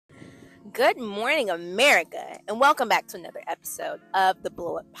Good morning, America, and welcome back to another episode of the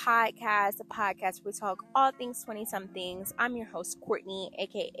Blow Up Podcast, a podcast where we talk all things 20-somethings. I'm your host, Courtney,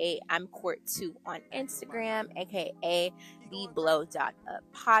 aka I'm Court2 on Instagram, aka the Blow.Up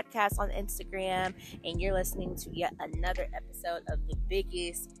Podcast on Instagram, and you're listening to yet another episode of the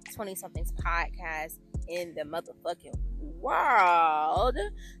biggest 20-somethings podcast in the motherfucking world.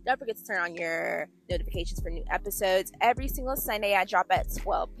 Don't forget to turn on your notifications for new episodes. Every single Sunday I drop at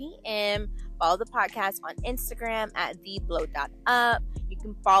 12 p.m. Follow the podcast on Instagram at theblow.up. You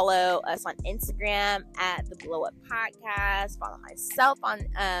can follow us on Instagram at the Blow Up Podcast. Follow myself on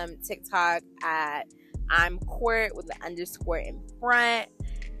TikTok at I'm Court with the underscore in front.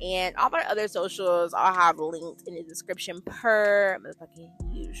 And all my other socials I'll have linked in the description per motherfucking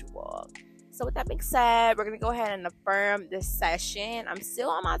usual. So with that being said, we're going to go ahead and affirm this session. I'm still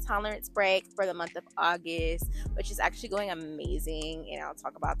on my tolerance break for the month of August, which is actually going amazing, and I'll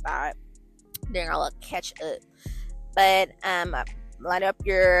talk about that during our little catch up. But line up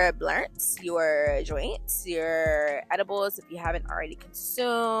your blunts, your joints, your edibles if you haven't already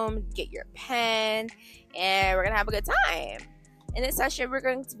consumed. Get your pen, and we're going to have a good time. In this session, we're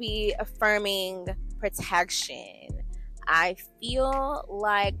going to be affirming protection. I feel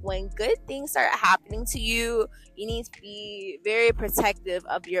like when good things start happening to you, you need to be very protective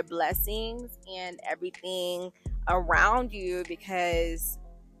of your blessings and everything around you, because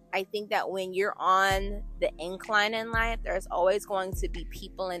I think that when you're on the incline in life, there's always going to be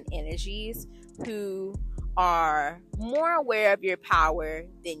people and energies who are more aware of your power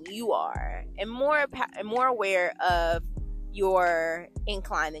than you are, and more aware of your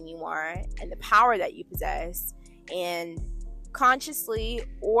incline than you are, and the power that you possess. And consciously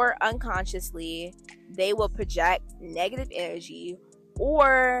or unconsciously, they will project negative energy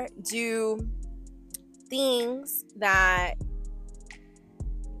or do things that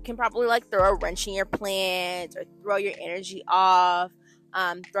can probably like throw a wrench in your plans or throw your energy off,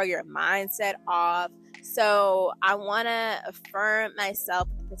 throw your mindset off. So I want to affirm myself,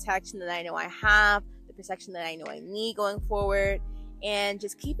 the protection that I know I have, the protection that I know I need going forward, and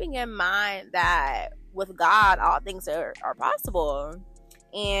just keeping in mind that with God, all things are possible,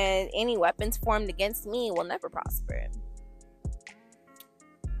 and any weapons formed against me will never prosper.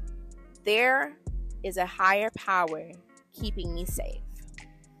 There is a higher power keeping me safe.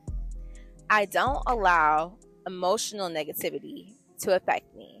 I don't allow emotional negativity to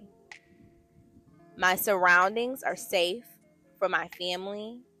affect me. My surroundings are safe for my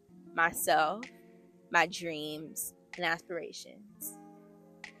family, myself, my dreams, and aspirations.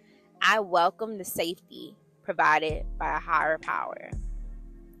 I welcome the safety provided by a higher power.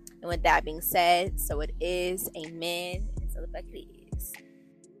 And with that being said, so it is. Amen. And so the fuck it is.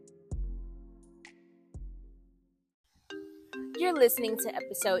 You're listening to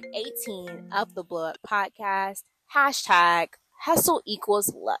episode 18 of the Blow Up Podcast. Hashtag hustle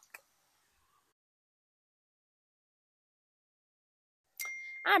equals luck.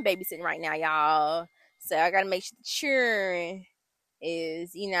 I'm babysitting right now, y'all. So I gotta make sure the children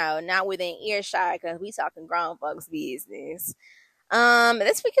is, not within earshot, because we talking grown folks business.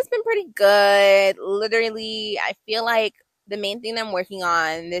 This week has been pretty good. Literally, I feel like the main thing I'm working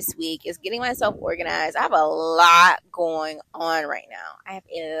on this week is getting myself organized. I have a lot going on right now. I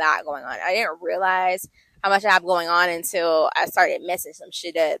didn't realize how much I have going on until I started messing some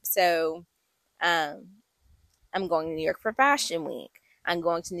shit up. So, I'm going to New York for Fashion Week. I'm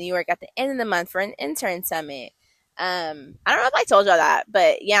going to New York at the end of the month for an intern summit. I don't know if I told y'all that,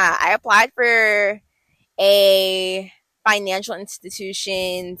 but yeah, I applied for a financial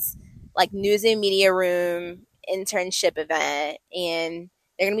institution's like news and media room internship event, and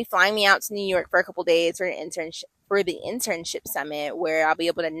they're gonna be flying me out to New York for a couple days for the internship summit, where I'll be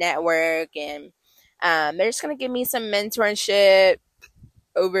able to network, and they're just gonna give me some mentorship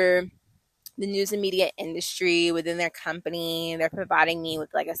over the news and media industry within their company. They're providing me with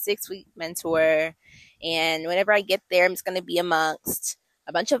like a 6-week mentor, and whenever I get there, I'm just going to be amongst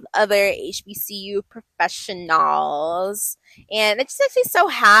a bunch of other HBCU professionals, and it just makes me so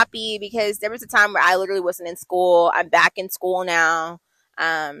happy, because there was a time where I literally wasn't in school. I'm back in school now,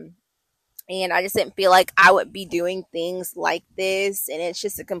 and I just didn't feel like I would be doing things like this, and it's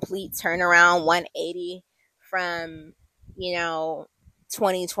just a complete turnaround 180 from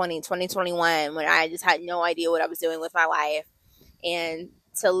 2020, 2021, when I just had no idea what I was doing with my life. And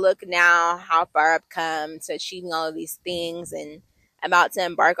to look now how far I've come to achieving all of these things, and I'm about to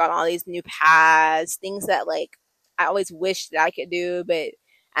embark on all these new paths, things that like I always wished that I could do, but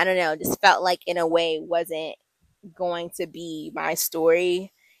I don't know, just felt like in a way wasn't going to be my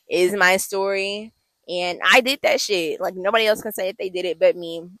story, is my story. And I did that shit. Like, nobody else can say if they did it but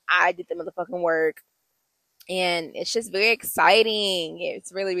me. I did the motherfucking work. And it's just very exciting.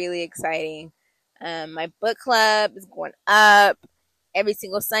 It's really, really exciting. My book club is going up every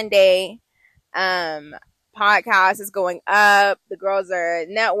single Sunday. Podcast is going up. The girls are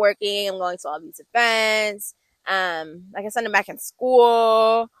networking. I'm going to all these events. Like I said, I'm back in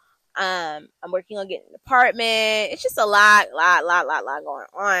school. I'm working on getting an apartment. It's just a lot going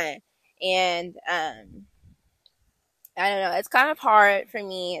on. And I don't know. It's kind of hard for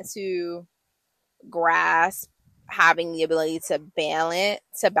me to grasp having the ability to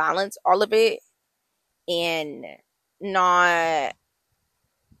balance all of it and not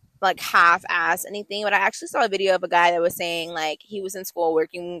like half-ass anything. But I actually saw a video of a guy that was saying like he was in school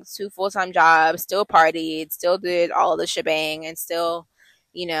working 2 full-time jobs, still partied, still did all the shebang, and still,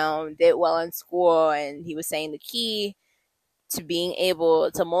 did well in school. And he was saying the key to being able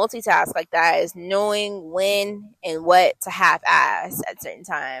to multitask like that is knowing when and what to half-ass at certain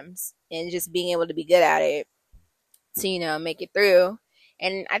times and just being able to be good at it to, make it through.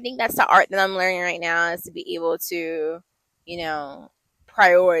 And I think that's the art that I'm learning right now, is to be able to, you know,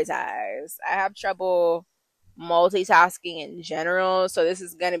 prioritize. I have trouble multitasking in general, so this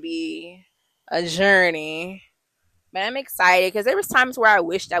is going to be a journey. But I'm excited because there was times where I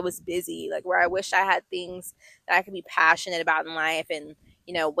wished I was busy, like where I wished I had things that I could be passionate about in life and,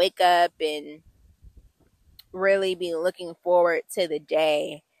 wake up and really be looking forward to the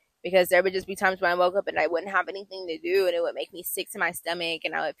day, because there would just be times when I woke up and I wouldn't have anything to do and it would make me sick to my stomach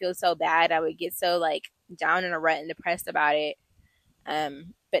and I would feel so bad. I would get so like down in a rut and depressed about it.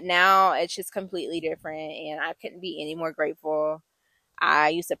 But now it's just completely different and I couldn't be any more grateful. I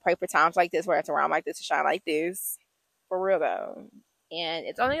used to pray for times like this where it's around like this to shine like this. For real though. And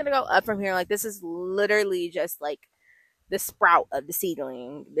it's only gonna go up from here. Like, this is literally just like the sprout of the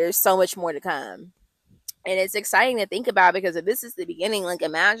seedling. There's so much more to come. And it's exciting to think about, because if this is the beginning, like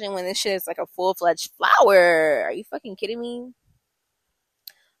imagine when this shit is like a full-fledged flower. Are you fucking kidding me?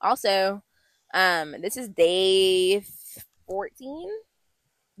 Also, this is day 14.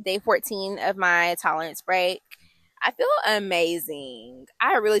 Day 14 of my tolerance break. I feel amazing.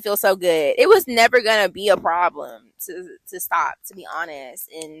 I really feel so good. It was never gonna be a problem to stop, to be honest.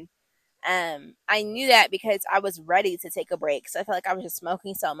 And I knew that because I was ready to take a break. So I felt like I was just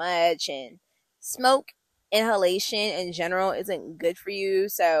smoking so much, and smoke inhalation in general isn't good for you.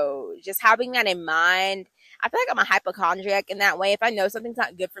 So just having that in mind, I feel like I'm a hypochondriac in that way. If I know something's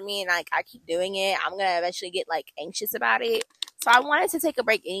not good for me and like I keep doing it, I'm gonna eventually get like anxious about it. So I wanted to take a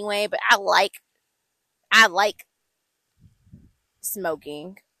break anyway, but I like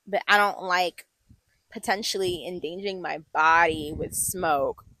smoking, but I don't like potentially endangering my body with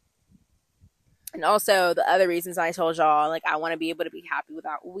smoke. And also the other reasons I told y'all, like I want to be able to be happy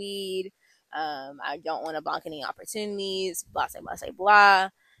without weed. I don't want to block any opportunities, blah, blah, blah, blah.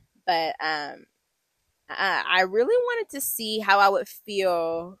 But I really wanted to see how I would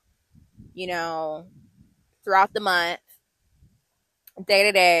feel, you know, throughout the month, day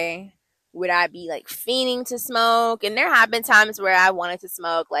to day. Would I be like fiending to smoke? And there have been times where I wanted to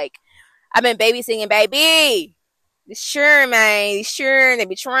smoke. Like, I've been baby singing, baby. Sure, man. Sure, they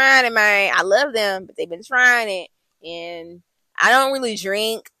be trying it, man. I love them, but they've been trying it. And I don't really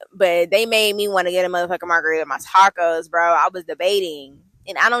drink, but they made me want to get a motherfucking margarita with my tacos, bro. I was debating.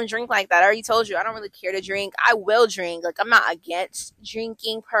 And I don't drink like that. I already told you, I don't really care to drink. I will drink. Like, I'm not against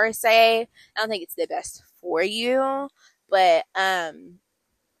drinking per se. I don't think it's the best for you. But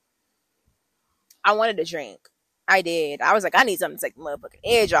I wanted to drink. I did. I was like, I need something to take the motherfucking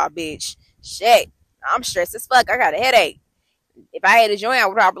edge off, bitch. Shit. I'm stressed as fuck. I got a headache. If I had a joint, I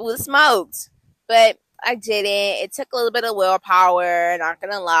would probably have smoked. But I didn't. It took a little bit of willpower. Not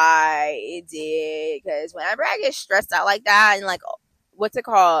gonna lie. It did. Because whenever I get stressed out like that and like, what's it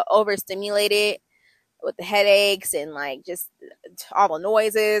called? Overstimulated with the headaches and like just all the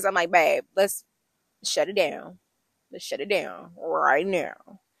noises, I'm like, babe, let's shut it down. Let's shut it down right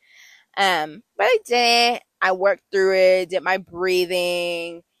now. But I didn't. I worked through it, did my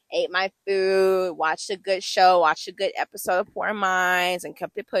breathing, ate my food, watched a good show, watched a good episode of Poor Minds, and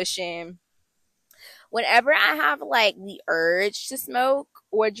kept it pushing. Whenever I have like the urge to smoke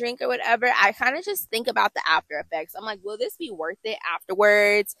or drink or whatever, I kind of just think about the after effects. I'm like, will this be worth it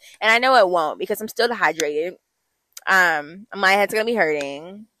afterwards? And I know it won't, because I'm still dehydrated. My head's gonna be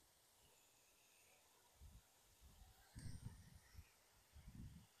hurting.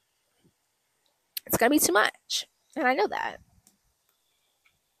 It's gonna be too much, and I know that.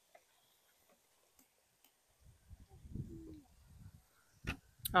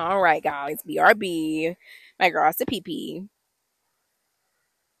 All right, guys, BRB. My girl's a PP.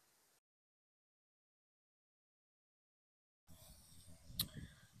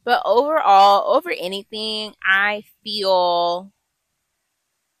 But overall, over anything, I feel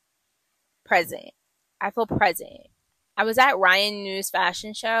present. I feel present. I was at Ryan News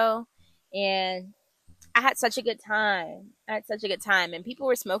fashion show and I had such a good time. I had such a good time and people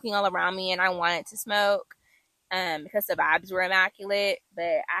were smoking all around me and I wanted to smoke because the vibes were immaculate, but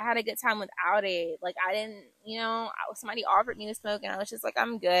I had a good time without it. Like I didn't, somebody offered me to smoke and I was just like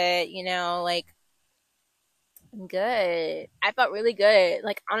I'm good, like I'm good. I felt really good.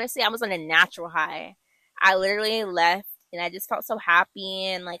 Like honestly, I was on a natural high. I literally left and I just felt so happy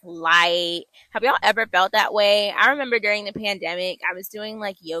and like light. Have y'all ever felt that way? I remember during the pandemic, I was doing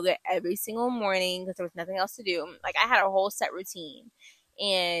like yoga every single morning because there was nothing else to do. Like I had a whole set routine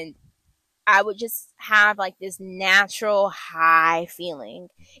and I would just have like this natural high feeling,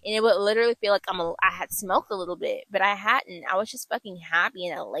 and it would literally feel like I had smoked a little bit, but I hadn't. I was just fucking happy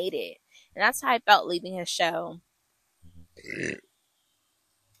and elated, and that's how I felt leaving his show. It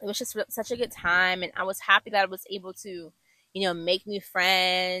was just such a good time, and I was happy that I was able to, make new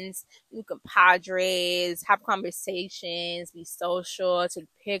friends, new compadres, have conversations, be social, take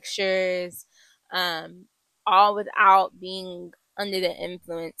pictures, um, all without being under the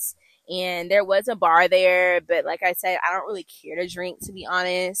influence. And there was a bar there, but like I said, I don't really care to drink, to be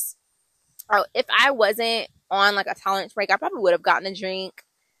honest. Oh, if I wasn't on like a tolerance break, I probably would have gotten a drink.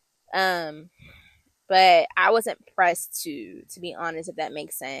 Um, but I wasn't pressed to be honest, if that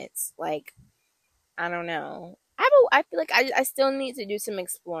makes sense. Like, I don't know. I feel like I still need to do some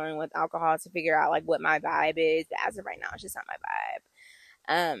exploring with alcohol to figure out like what my vibe is. But as of right now, it's just not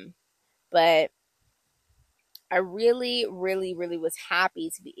my vibe. But I really, really, really was happy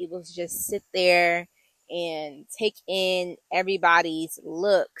to be able to just sit there and take in everybody's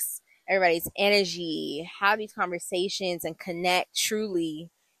looks, everybody's energy, have these conversations and connect truly,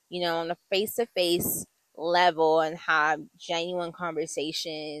 on a face to face level and have genuine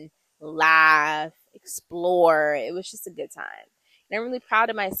conversation, laugh, explore. It was just a good time. And I'm really proud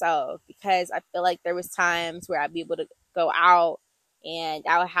of myself because I feel like there was times where I'd be able to go out and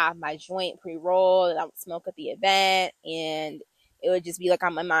I would have my joint pre-rolled and I would smoke at the event and it would just be like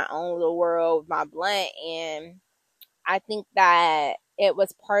I'm in my own little world with my blunt. And I think that it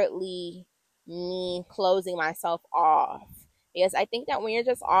was partly me closing myself off because I think that when you're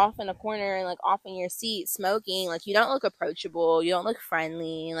just off in a corner and like off in your seat smoking, like you don't look approachable, you don't look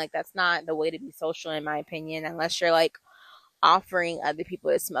friendly. Like that's not the way to be social in my opinion, unless you're like offering other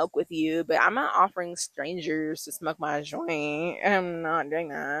people to smoke with you, but I'm not offering strangers to smoke my joint. I'm not doing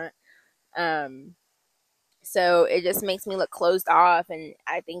that. Um, so it just makes me look closed off, and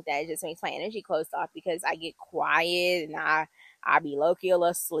I think that it just makes my energy closed off because I get quiet and I be low key a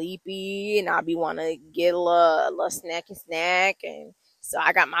little sleepy, and I be want to get a little snacky snack, and so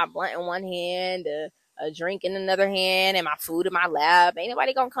I got my blunt in one hand, a drink in another hand, and my food in my lap. Ain't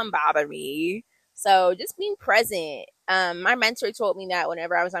nobody gonna come bother me. So just being present. My mentor told me that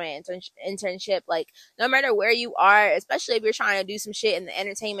whenever I was on my internship, like no matter where you are, especially if you're trying to do some shit in the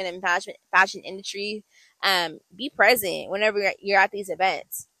entertainment and fashion industry, be present whenever you're at these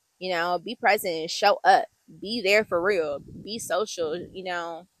events. Be present, show up, be there for real, be social.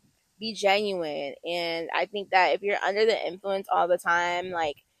 Be genuine. And I think that if you're under the influence all the time,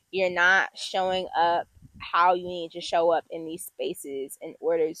 like you're not showing up how you need to show up in these spaces in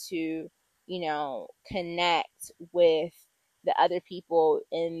order to, connect with the other people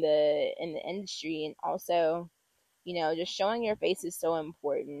in the industry. And also, just showing your face is so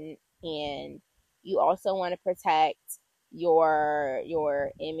important. And you also want to protect your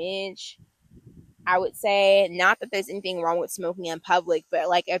image. I would say, not that there's anything wrong with smoking in public, but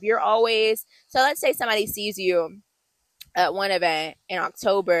like if you're always, so let's say somebody sees you at one event in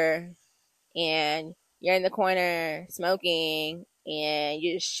October and you're in the corner smoking and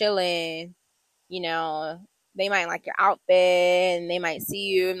you're just chilling, you know, they might like your outfit and they might see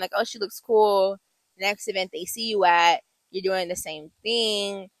you and like, oh, she looks cool. Next event they see you at, you're doing the same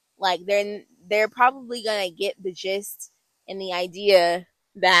thing. Like they're probably gonna get the gist and the idea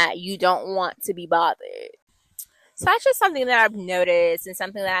that you don't want to be bothered. So that's just something that I've noticed and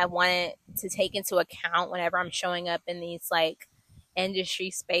something that I wanted to take into account whenever I'm showing up in these like industry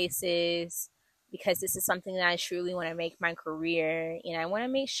spaces, because this is something that I truly want to make my career, and I want to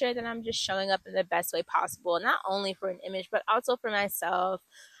make sure that I'm just showing up in the best way possible, not only for an image but also for myself.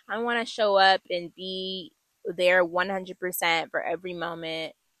 I want to show up and be there 100% for every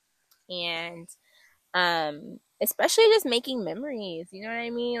moment, and especially just making memories, you know what I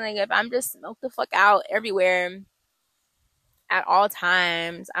mean? Like if I'm just smoked the fuck out everywhere at all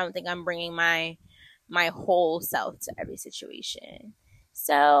times, I don't think I'm bringing my whole self to every situation.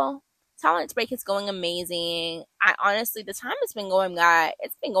 So Tolerance break is going amazing. I honestly, the time it's been going by,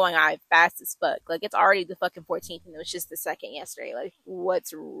 it's been going by fast as fuck. Like, it's already the fucking 14th and it was just the second yesterday. Like,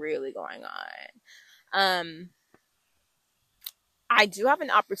 what's really going on? I do have an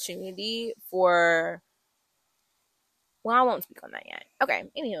opportunity for, well, I won't speak on that yet. Okay,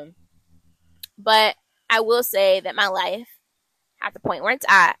 anywho. But I will say that my life, at the point where it's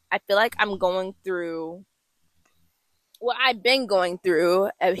at, I feel like I'm going through, well, I've been going through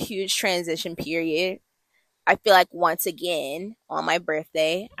a huge transition period. I feel like once again on my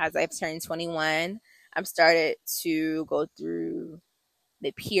birthday, as I've turned 21, I've started to go through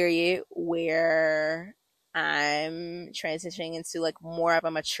the period where I'm transitioning into like more of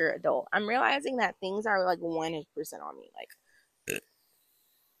a mature adult. I'm realizing that things are like 100% on me. Like,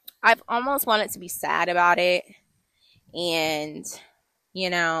 I've almost wanted to be sad about it and, you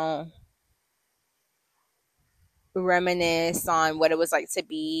know, reminisce on what it was like to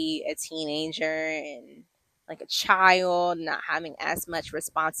be a teenager and like a child, not having as much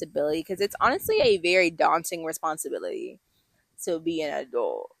responsibility, because it's honestly a very daunting responsibility to be an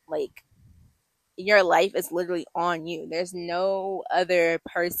adult. Like, your life is literally on you. There's no other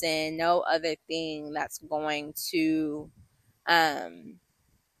person, no other thing that's going to um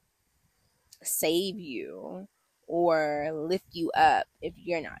save you or lift you up if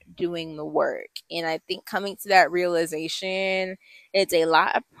you're not doing the work. And I think coming to that realization, it's a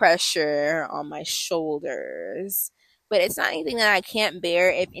lot of pressure on my shoulders. But it's not anything that I can't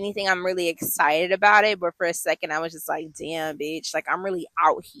bear. If anything, I'm really excited about it. But for a second, I was just like, damn, bitch. Like, I'm really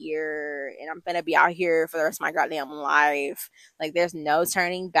out here. And I'm going to be out here for the rest of my goddamn life. Like, there's no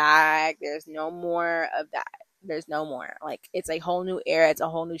turning back. There's no more of that. There's no more. Like, it's a whole new era. It's a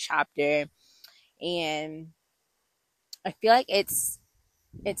whole new chapter, and I feel like it's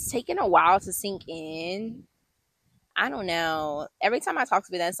taken a while to sink in. I don't know. Every time I talk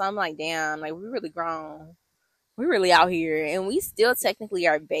to Vanessa, I'm like, damn, like, we really grown. We're really out here, and we still technically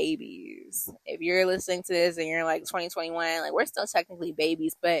are babies. If you're listening to this and you're like 2021, like, we're still technically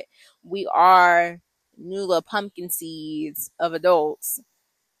babies, but we are new little pumpkin seeds of adults.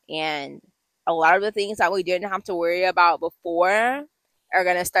 And a lot of the things that we didn't have to worry about before are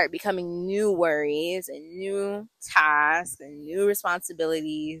going to start becoming new worries and new tasks and new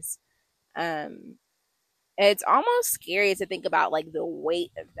responsibilities. Um, it's almost scary to think about like the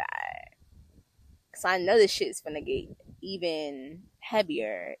weight of that. Cause I know this shit's gonna get even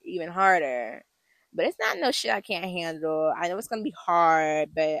heavier, even harder. But it's not no shit I can't handle. I know it's gonna be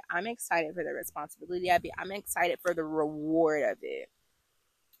hard, but I'm excited for the responsibility. I'm excited for the reward of it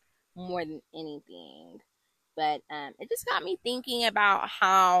more than anything. But it just got me thinking about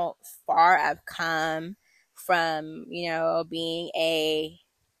how far I've come from, being a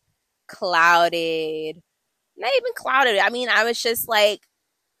clouded, not even clouded. I mean, I was just like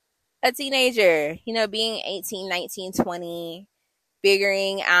a teenager, being 18, 19, 20,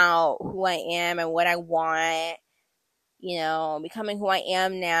 figuring out who I am and what I want, becoming who I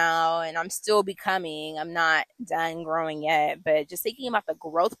am now, and I'm still becoming. I'm not done growing yet, but just thinking about the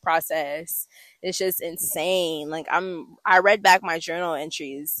growth process is just insane. Like, I read back my journal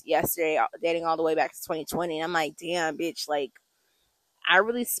entries yesterday, dating all the way back to 2020, and I'm like, damn, bitch, like, I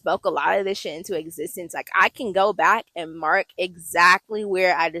really spoke a lot of this shit into existence. Like, I can go back and mark exactly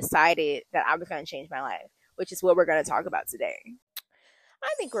where I decided that I was going to change my life, which is what we're going to talk about today.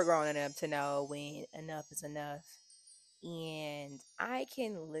 I think we're growing enough to know when enough is enough. And I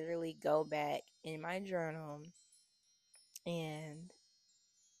can literally go back in my journal and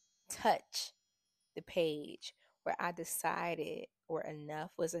touch the page where I decided where enough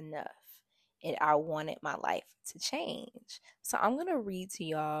was enough and I wanted my life to change. So I'm going to read to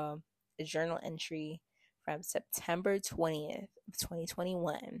y'all a journal entry from September 20th of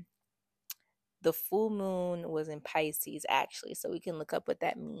 2021. The full moon was in Pisces, actually, so we can look up what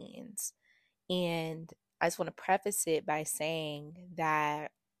that means. And I just want to preface it by saying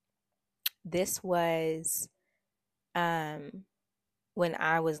that this was when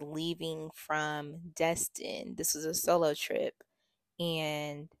I was leaving from Destin. This was a solo trip,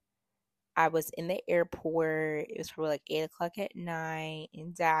 and I was in the airport. It was probably like 8 o'clock at night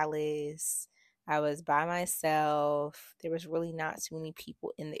in Dallas. I was by myself. There was really not too many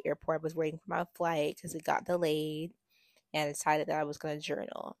people in the airport. I was waiting for my flight because it got delayed, and I decided that I was going to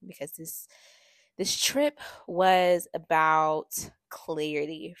journal because this trip was about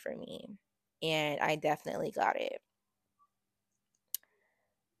clarity for me, and I definitely got it.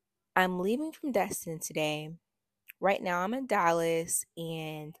 I'm leaving from Destin today. Right now, I'm in Dallas,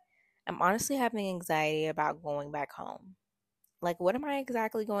 and I'm honestly having anxiety about going back home. Like, what am I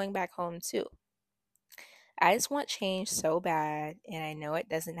exactly going back home to? I just want change so bad, and I know it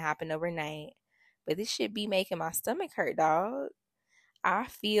doesn't happen overnight, but this should be making my stomach hurt, dog. I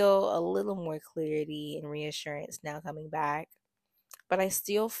feel a little more clarity and reassurance now coming back, but I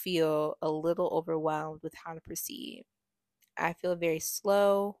still feel a little overwhelmed with how to proceed. I feel very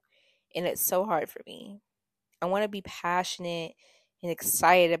slow, and it's so hard for me. I want to be passionate and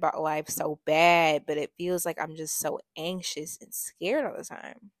excited about life so bad, but it feels like I'm just so anxious and scared all the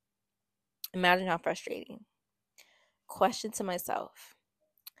time. Imagine how frustrating. Question to myself: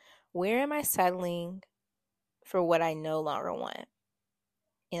 where am I settling for what I no longer want?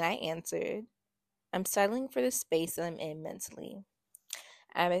 And I answered, I'm settling for the space that I'm in mentally.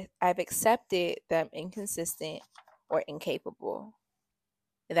 I've accepted that I'm inconsistent or incapable.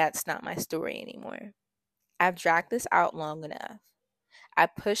 That's not my story anymore. I've dragged this out long enough. I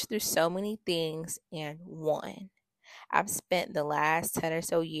pushed through so many things and won. I've spent the last 10 or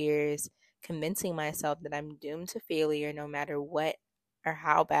so years convincing myself that I'm doomed to failure no matter what or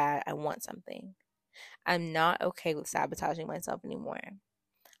how bad I want something. I'm not okay with sabotaging myself anymore.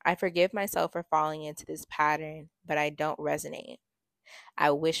 I forgive myself for falling into this pattern, but I don't resonate.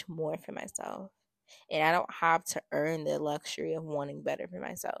 I wish more for myself, and I don't have to earn the luxury of wanting better for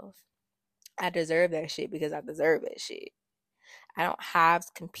myself. I deserve that shit because I deserve that shit. I don't have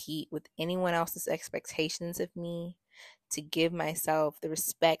to compete with anyone else's expectations of me to give myself the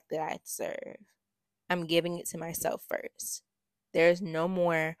respect that I deserve. I'm giving it to myself first. There's no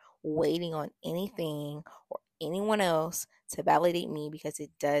more waiting on anything or anyone else to validate me because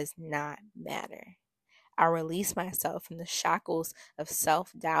it does not matter. I release myself from the shackles of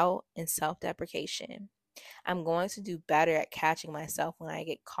self doubt and self deprecation. I'm going to do better at catching myself when I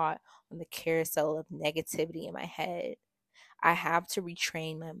get caught on the carousel of negativity in my head. I have to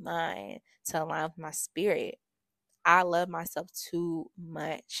retrain my mind to align with my spirit. I love myself too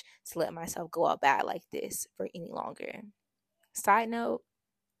much to let myself go out bad like this for any longer. Side note,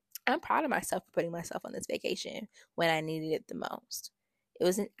 I'm proud of myself for putting myself on this vacation when I needed it the most. It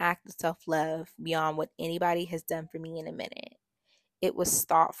was an act of self love beyond what anybody has done for me in a minute. It was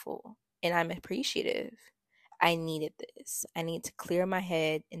thoughtful, and I'm appreciative. I needed this. I need to clear my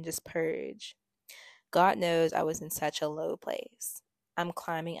head and just purge. God knows I was in such a low place. I'm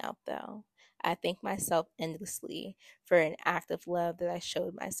climbing out though. I thank myself endlessly for an act of love that I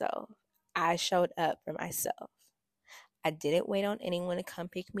showed myself. I showed up for myself. I didn't wait on anyone to come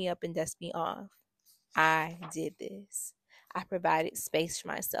pick me up and dust me off. I did this. I provided space for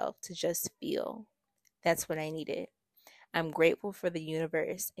myself to just feel. That's what I needed. I'm grateful for the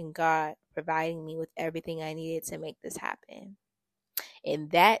universe and God providing me with everything I needed to make this happen. And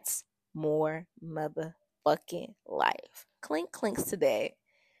that's more motherfucking life. Clink clinks today.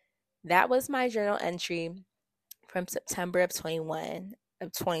 That was my journal entry from September of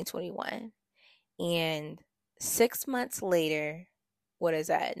 2021. And 6 months later, what is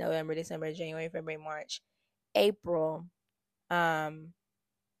that? November, December, January, February, March, April.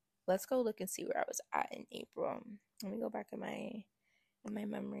 Let's go look and see where I was at in April. Let me go back in my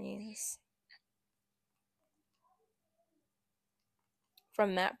memories.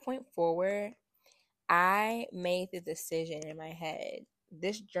 From that point forward, I made the decision in my head.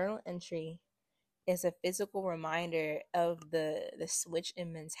 This journal entry is a physical reminder of the switch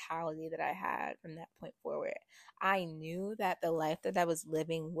in mentality that I had from that point forward. I knew that the life that I was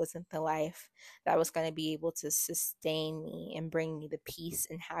living wasn't the life that was going to be able to sustain me and bring me the peace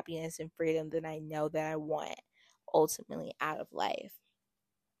and happiness and freedom that I know that I want ultimately out of life.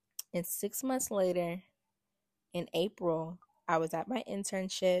 And 6 months later, in April, I was at my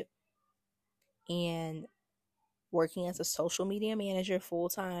internship and working as a social media manager full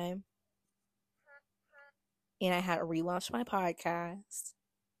time. And I had relaunched my podcast.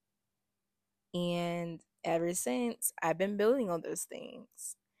 And ever since, I've been building on those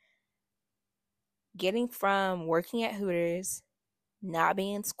things. Getting from working at Hooters, not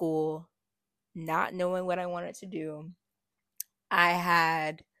being in school, not knowing what I wanted to do, I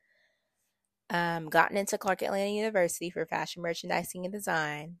had gotten into Clark Atlanta University for fashion merchandising and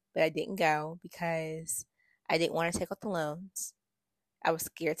design, but I didn't go because I didn't want to take out the loans. I was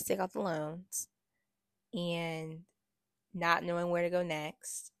scared to take out the loans, and not knowing where to go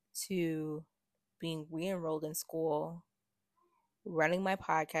next, to being re-enrolled in school, running my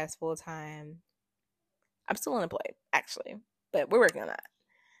podcast full time. I'm still unemployed, actually, but we're working on that.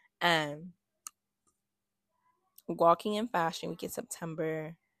 Walking in Fashion Week in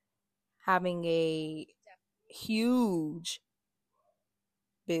September, having a huge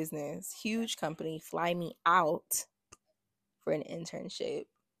business, huge company fly me out for an internship.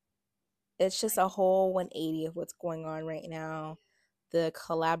 It's just a whole 180 of what's going on right now. the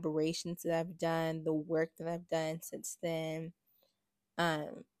collaborations that I've done, the work that I've done since then.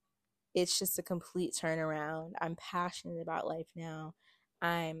 It's just a complete turnaround. I'm passionate about life now.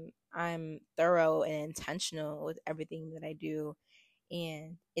 I'm thorough and intentional with everything that I do,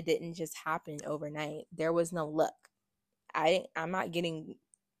 and it didn't just happen overnight. There was no luck. I'm not getting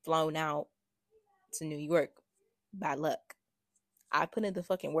flown out to New York by luck. I put in the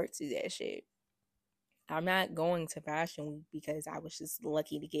fucking work to do that shit. I'm not going to Fashion Week because I was just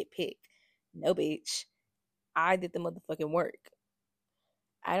lucky to get picked. No, bitch. I did the motherfucking work.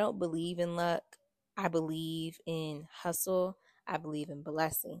 I don't believe in luck. I believe in hustle. I believe in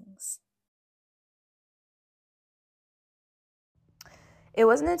blessings. It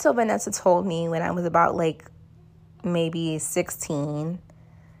wasn't until Vanessa told me when I was about like maybe 16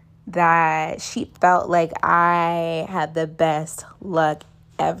 that she felt like I had the best luck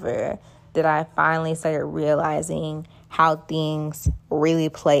ever, that I finally started realizing how things really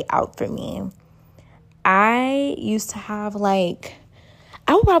play out for me. I used to have I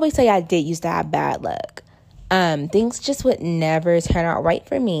would probably say I did used to have bad luck. Things just would never turn out right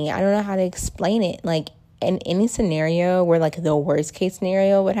for me. I don't know how to explain it. Like, in any scenario where like the worst case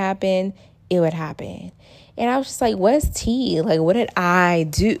scenario would happen, it would happen. And I was just like, what's tea? Like, what did I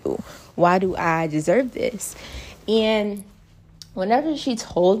do? Why do I deserve this? And whenever she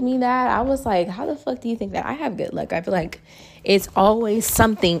told me that, I was like, how the fuck do you think that I have good luck? I feel like it's always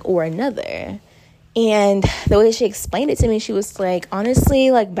something or another. And the way she explained it to me, she was like,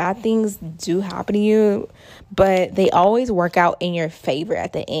 honestly, like, bad things do happen to you, but they always work out in your favor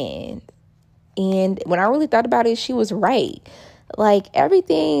at the end. And when I really thought about it, she was right. Like,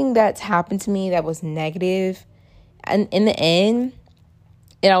 everything that's happened to me that was negative, and in the end,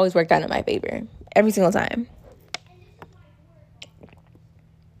 it always worked out in my favor. Every single time.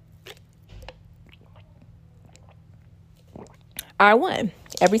 I won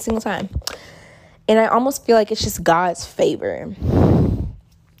every single time. And I almost feel like it's just God's favor.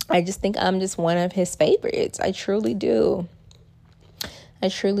 I just think I'm just one of his favorites. I truly do. I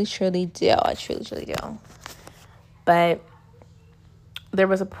truly do. But there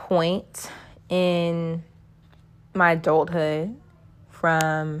was a point in my adulthood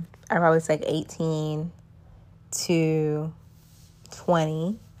from, I probably was like 18 to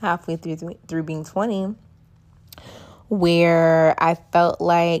 20, halfway through being 20, where I felt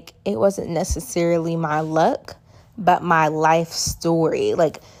like it wasn't necessarily my luck, but my life story.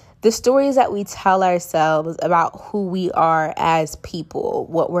 Like, the stories that we tell ourselves about who we are as people,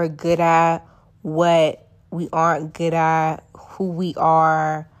 what we're good at, what we aren't good at, who we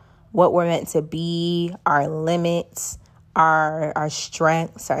are, what we're meant to be, our limits, our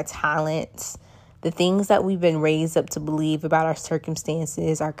strengths, our talents, the things that we've been raised up to believe about our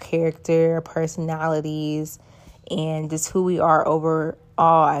circumstances, our character, our personalities, and just who we are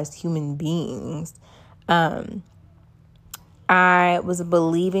overall as human beings. I was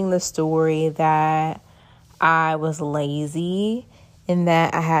believing the story that I was lazy and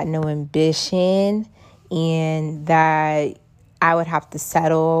that I had no ambition and that I would have to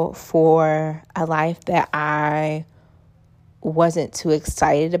settle for a life that I wasn't too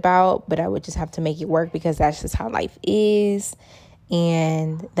excited about, but I would just have to make it work because that's just how life is,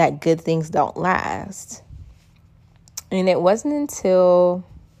 and that good things don't last. And it wasn't until,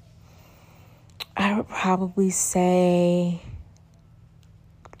 I would probably say,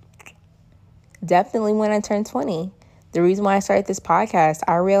 definitely when I turned 20. The reason why I started this podcast,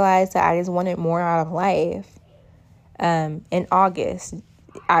 I realized that I just wanted more out of life. In August,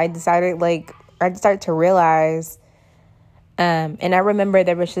 I started to realize, and I remember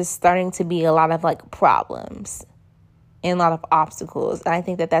there was just starting to be a lot of like problems and a lot of obstacles. And I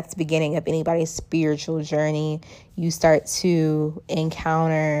think that that's the beginning of anybody's spiritual journey. You start to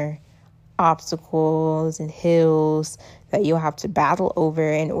encounter obstacles and hills that you'll have to battle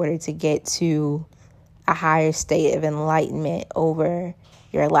over in order to get to a higher state of enlightenment over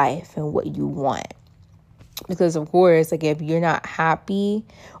your life and what you want. Because of course, like, if you're not happy,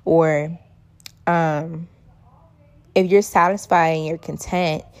 or if you're satisfied and you're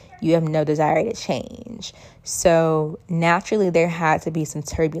content, you have no desire to change. So naturally there had to be some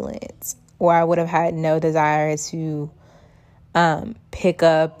turbulence, or I would have had no desire to pick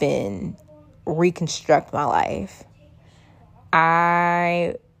up and reconstruct my life.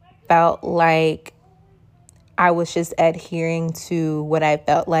 I felt like I was just adhering to what I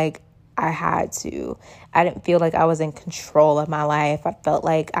felt like I had to. I didn't feel like I was in control of my life. I felt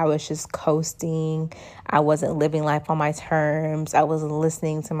like I was just coasting. I wasn't living life on my terms. I wasn't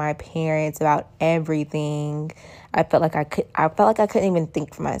listening to my parents about everything. I felt like I couldn't even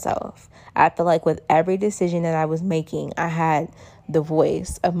think for myself. I felt like with every decision that I was making, I had the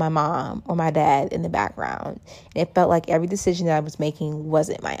voice of my mom or my dad in the background. And it felt like every decision that I was making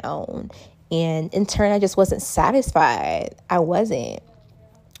wasn't my own. And in turn, I just wasn't satisfied. I wasn't.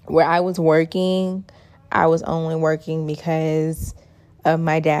 Where I was working, I was only working because of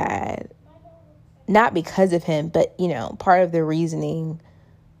my dad. Not because of him, but, part of the reasoning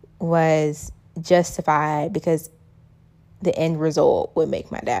was justified because the end result would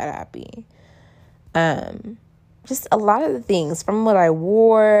make my dad happy. Just a lot of the things, from what I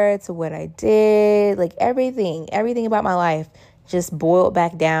wore to what I did, like everything about my life just boiled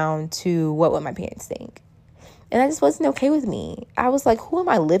back down to what would my parents think. And that just wasn't okay with me. I was like, who am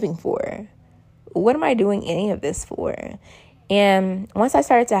I living for? What am I doing any of this for? And once I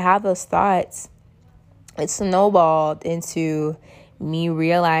started to have those thoughts, it snowballed into me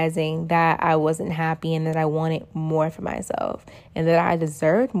realizing that I wasn't happy and that I wanted more for myself and that I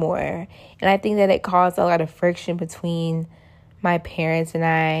deserved more. And I think that it caused a lot of friction between my parents and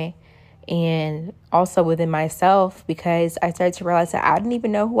I, and also within myself, because I started to realize that I didn't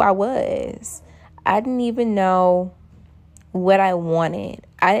even know who I was. I didn't even know what I wanted.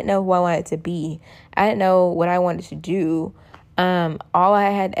 I didn't know who I wanted to be. I didn't know what I wanted to do. All I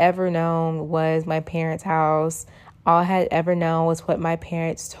had ever known was my parents' house. All I had ever known was what my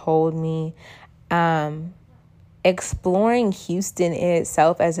parents told me. Exploring Houston in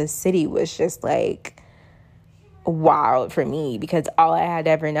itself as a city was just like wild for me, because all I had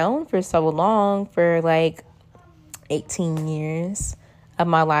ever known for so long, for like 18 years of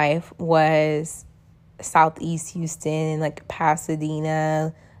my life, was Southeast Houston, like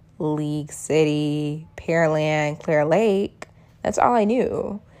Pasadena, League City, Pearland, Clear Lake. That's all I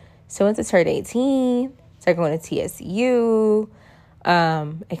knew. So once I turned 18, started going to TSU,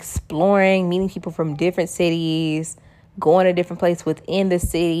 exploring, meeting people from different cities, going to different places within the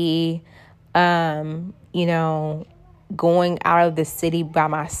city, going out of the city by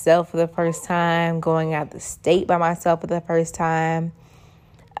myself for the first time, going out of the state by myself for the first time.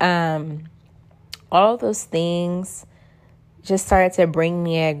 All of those things just started to bring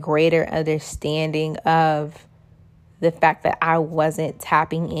me a greater understanding of the fact that I wasn't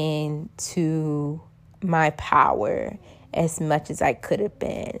tapping into my power as much as I could have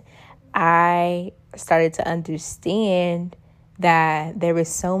been. I started to understand that there was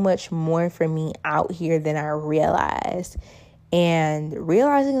so much more for me out here than I realized. And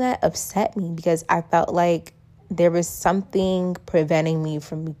realizing that upset me, because I felt like there was something preventing me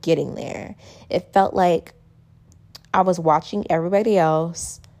from getting there. It felt like I was watching everybody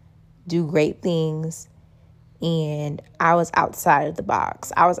else do great things, and I was outside of the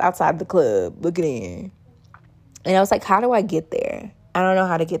box. I was outside the club looking in. And I was like, how do I get there? I don't know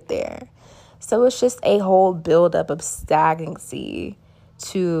how to get there. So it's just a whole buildup of stagnancy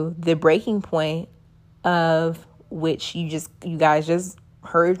to the breaking point of which you guys just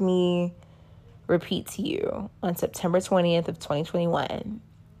heard me repeat to you on September 20th of 2021.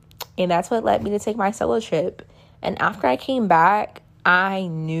 And that's what led me to take my solo trip. And after I came back, I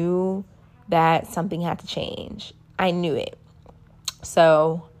knew that something had to change. I knew it.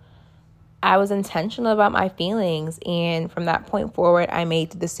 So I was intentional about my feelings. And from that point forward, I made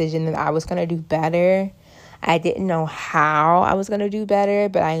the decision that I was going to do better. I didn't know how I was going to do better,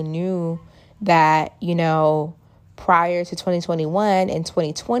 but I knew that, prior to 2021 and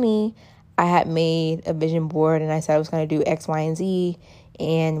 2020, I had made a vision board and I said I was going to do X, Y, and Z.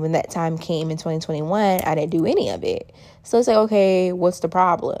 And when that time came in 2021, I didn't do any of it. So it's like, okay, what's the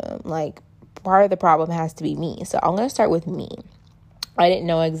problem? Like, part of the problem has to be me. So I'm going to start with me. I didn't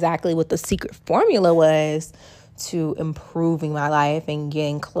know exactly what the secret formula was to improving my life and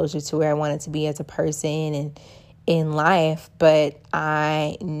getting closer to where I wanted to be as a person and in life. But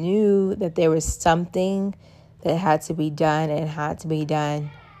I knew that there was something that had to be done, and it had to be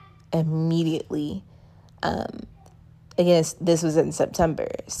done immediately. Again, this was in September.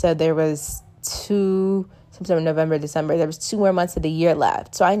 So there was September, November, December. There was 2 more months of the year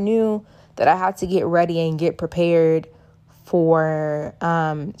left. So I knew that I had to get ready and get prepared for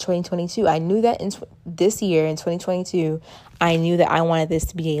 2022. I knew that this year, in 2022, I knew that I wanted this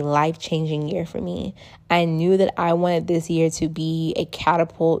to be a life-changing year for me. I knew that I wanted this year to be a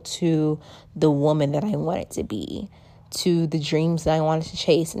catapult to the woman that I wanted to be, to the dreams that I wanted to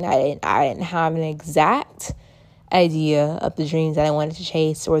chase. And I didn't have an exact idea of the dreams that I wanted to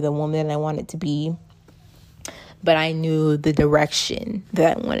chase or the woman that I wanted to be, but I knew the direction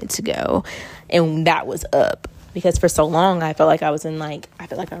that I wanted to go, and that was up. Because for so long, I felt like I wasn't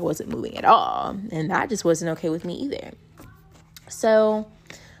moving at all, and that just wasn't okay with me either. So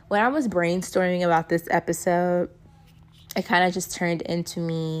when I was brainstorming about this episode, it kind of just turned into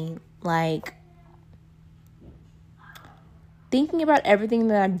me like thinking about everything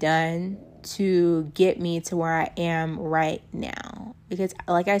that I've done to get me to where I am right now. Because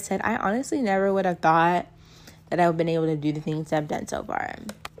like I said, I honestly never would have thought that I would have been able to do the things I've done so far.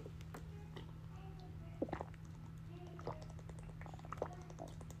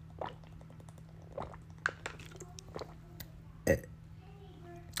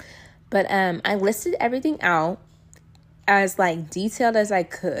 But I listed everything out as like detailed as I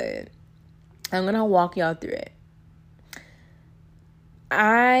could. I'm going to walk y'all through it.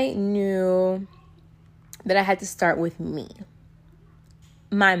 I knew that I had to start with me.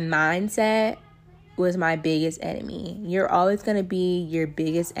 My mindset was my biggest enemy. You're always going to be your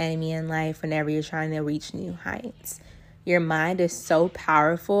biggest enemy in life whenever you're trying to reach new heights. Your mind is so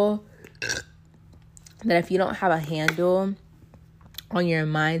powerful that if you don't have a handle on your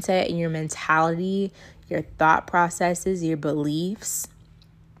mindset and your mentality, your thought processes, your beliefs,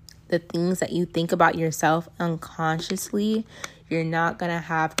 the things that you think about yourself unconsciously, you're not going to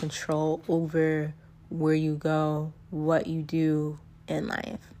have control over where you go, what you do in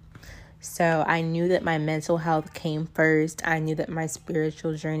life. So I knew that my mental health came first. I knew that my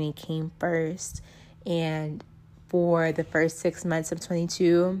spiritual journey came first. And for the first 6 months of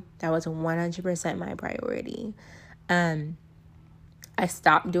 22, that was 100% my priority. I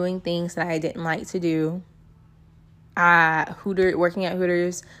stopped doing things that I didn't like to do. Working at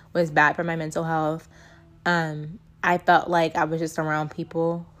Hooters was bad for my mental health. I felt like I was just around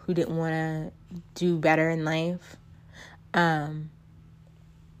people who didn't want to do better in life.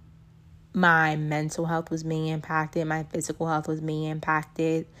 My mental health was being impacted. My physical health was being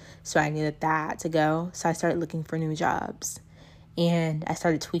impacted. So I knew that had to go. So I started looking for new jobs. And I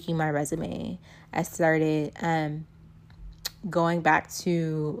started tweaking my resume. I started going back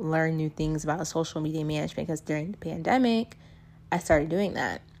to learn new things about social media management, because during the pandemic, I started doing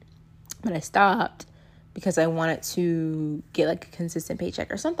that. But I stopped because I wanted to get like a consistent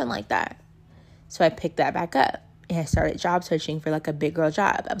paycheck or something like that. So I picked that back up and I started job searching for like a big girl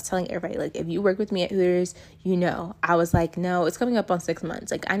job. I was telling everybody, like, if you work with me at Hooters, you know, I was like, no, it's coming up on 6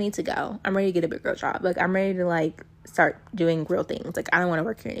 months. Like, I need to go. I'm ready to get a big girl job. Like, I'm ready to like start doing real things. Like, I don't want to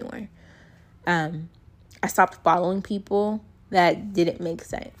work here anymore. I stopped following people that didn't make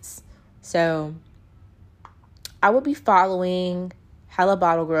sense. So I would be following hella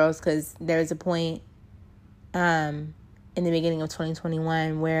bottle girls, because there's a point in the beginning of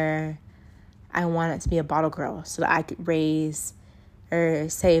 2021 where I wanted to be a bottle girl so that I could raise or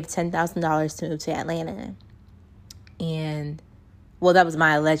save $10,000 to move to Atlanta. And, well, that was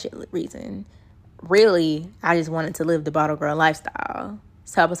my alleged reason. Really, I just wanted to live the bottle girl lifestyle.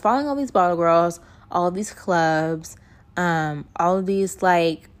 So I was following all these bottle girls, all of these clubs, all of these,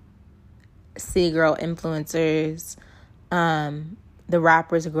 like, city girl influencers, the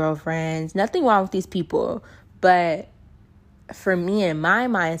rappers' girlfriends. Nothing wrong with these people. But for me and my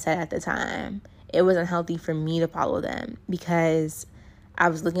mindset at the time, it wasn't healthy for me to follow them, because I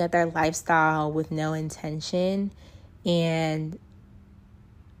was looking at their lifestyle with no intention, and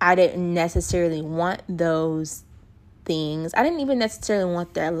I didn't necessarily want those things. I didn't even necessarily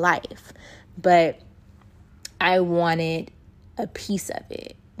want their life, but I wanted a piece of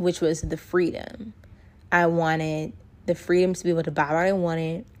it, which was the freedom. I wanted the freedom to be able to buy what I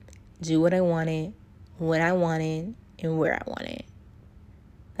wanted, do what I wanted, when I wanted, and where I wanted.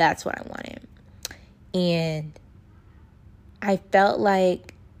 That's what I wanted. And I felt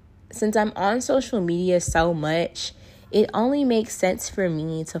like, since I'm on social media so much, it only makes sense for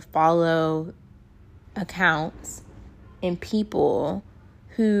me to follow accounts and people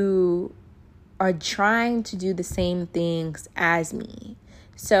who are trying to do the same things as me.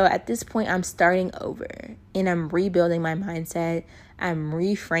 So at this point, I'm starting over and I'm rebuilding my mindset. I'm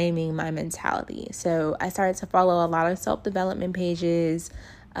reframing my mentality. So I started to follow a lot of self-development pages,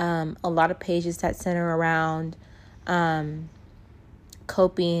 a lot of pages that center around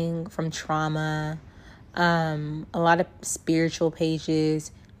coping from trauma, a lot of spiritual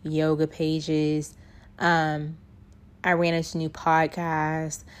pages, yoga pages. I ran into new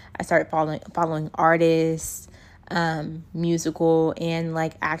podcasts. I started following artists, musical and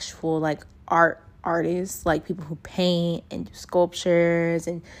like actual like artists, like people who paint and do sculptures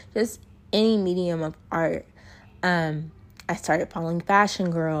and just any medium of art. I started following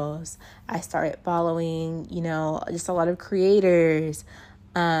fashion girls. I started following, just a lot of creators,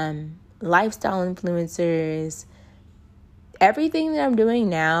 lifestyle influencers. Everything that I'm doing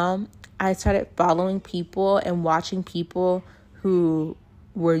now, I started following people and watching people who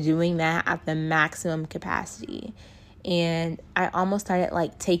were doing that at the maximum capacity. And I almost started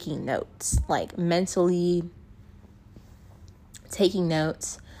like taking notes, like mentally taking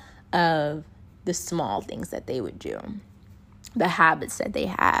notes of the small things that they would do. the habits that they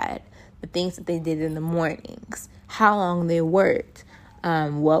had, the things that they did in the mornings, how long they worked,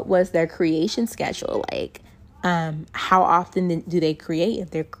 what was their creation schedule like, how often do they create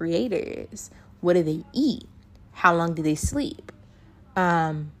if they're creators, what do they eat, how long do they sleep,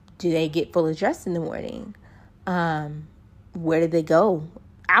 do they get fully dressed in the morning, where do they go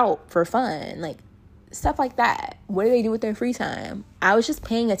out for fun, like stuff like that. What do they do with their free time? I was just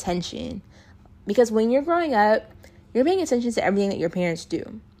paying attention, because when you're growing up, you're paying attention to everything that your parents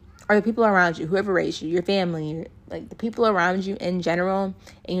do, or the people around you, whoever raised you, your family, like the people around you in general,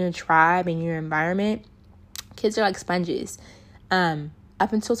 in your tribe, in your environment. Kids are like sponges.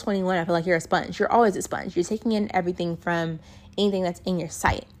 Up until 21, I feel like you're a sponge. You're always a sponge. You're taking in everything from anything that's in your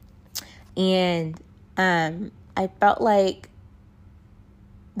sight. And I felt like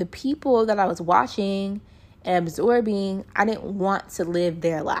the people that I was watching and absorbing, I didn't want to live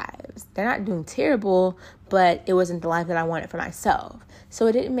their lives. They're not doing terrible, but it wasn't the life that I wanted for myself. So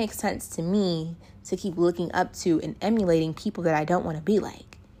it didn't make sense to me to keep looking up to and emulating people that I don't want to be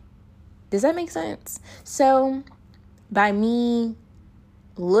like. Does that make sense? So by me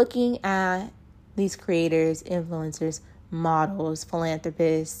looking at these creators, influencers, models,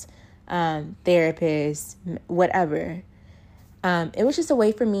 philanthropists, therapists, whatever, it was just a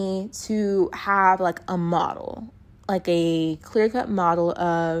way for me to have like a model, like a clear-cut model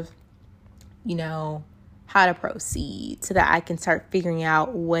of, you know, how to proceed so that I can start figuring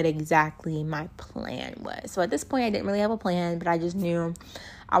out what exactly my plan was. So at this point, I didn't really have a plan, but I just knew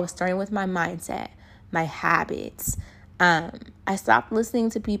I was starting with my mindset, my habits. I stopped listening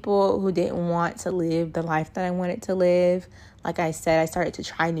to people who didn't want to live the life that I wanted to live. Like I said, I started to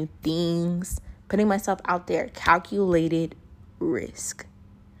try new things, putting myself out there, calculated risk.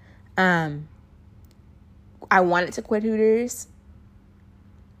 I wanted to quit Hooters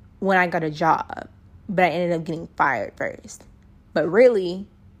when I got a job, but I ended up getting fired first. But really,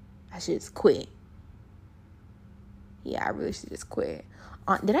 I should just quit. Yeah, I really should just quit.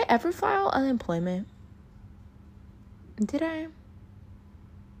 Did I ever file unemployment? Did I?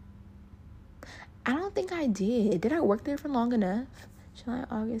 I don't think I did. Did I work there for long enough? July,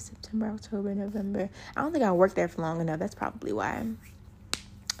 August, September, October, November. I don't think I worked there for long enough. That's probably why.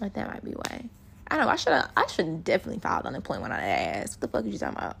 Like, that might be why. I don't know. I should definitely filed unemployment on that ass. What the fuck are you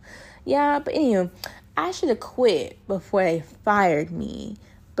talking about? Yeah, but anyway, I should have quit before they fired me.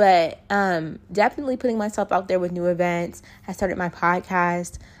 But definitely putting myself out there with new events. I started my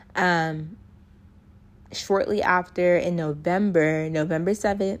podcast shortly after in November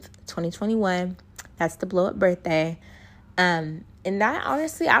 7th, 2021. That's the blow up birthday. And that,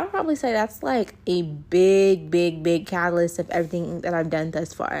 honestly, I would probably say that's like a big catalyst of everything that I've done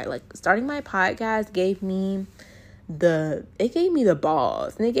thus far. Like, starting my podcast gave me the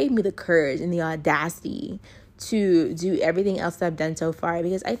balls, and it gave me the courage and the audacity to do everything else that I've done so far.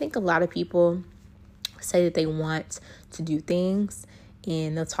 Because I think a lot of people say that they want to do things,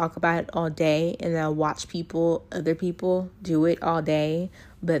 and they'll talk about it all day, and they'll watch other people do it all day,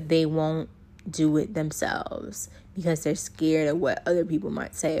 but they won't do it themselves because they're scared of what other people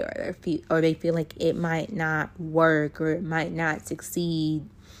might say, or they feel like it might not work or it might not succeed.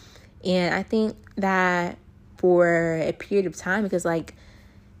 And I think that for a period of time, because like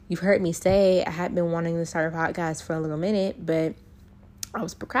you've heard me say, I had been wanting to start a podcast for a little minute, but I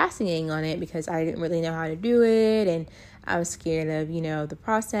was procrastinating on it because I didn't really know how to do it, and I was scared of, the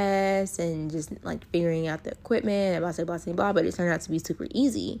process and just like figuring out the equipment and blah, but it turned out to be super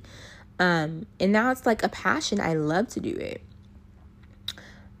easy. And now it's like a passion. I love to do it.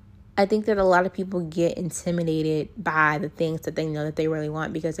 I think that a lot of people get intimidated by the things that they know that they really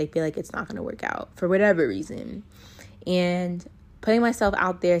want because they feel like it's not going to work out for whatever reason. And putting myself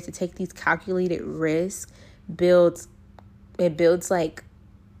out there to take these calculated risks builds like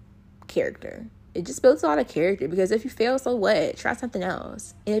character. It just builds a lot of character, because if you fail, so what? Try something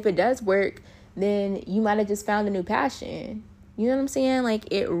else. And if it does work, then you might have just found a new passion. You know what I'm saying?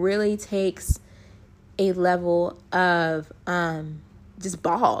 Like, it really takes a level of just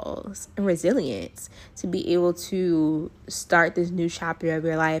balls and resilience to be able to start this new chapter of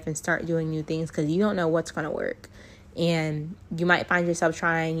your life and start doing new things, because you don't know what's going to work. And you might find yourself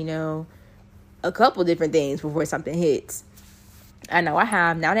trying, a couple different things before something hits. I know I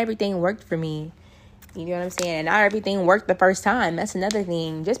have. Not everything worked for me. You know what I'm saying? And not everything worked the first time. That's another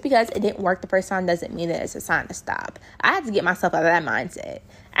thing. Just because it didn't work the first time doesn't mean that it's a sign to stop. I had to get myself out of that mindset.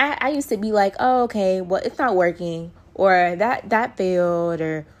 I used to be like, oh, okay, well, it's not working, or that failed,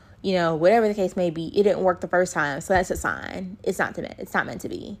 or, whatever the case may be. It didn't work the first time, so that's a sign. It's not meant to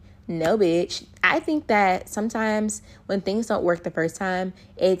be. No, bitch. I think that sometimes when things don't work the first time,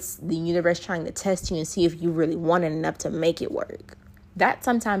 it's the universe trying to test you and see if you really want it enough to make it work. That's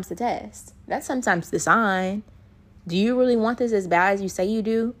sometimes the test. That's sometimes the sign. Do you really want this as bad as you say you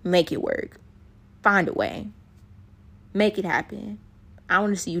do? Make it work. Find a way. Make it happen. I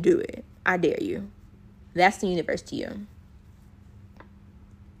want to see you do it. I dare you. That's the universe to you.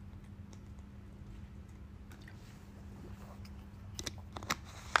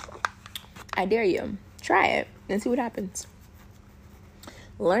 I dare you. Try it and see what happens.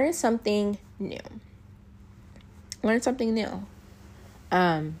 Learn something new. Learn something new.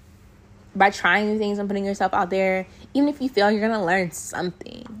 By trying new things and putting yourself out there, even if you fail, you're going to learn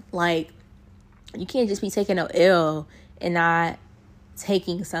something. Like, you can't just be taking an L and not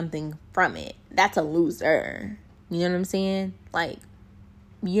taking something from it. That's a loser. You know what I'm saying? Like,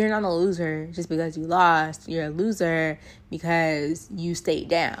 you're not a loser just because you lost. You're a loser because you stayed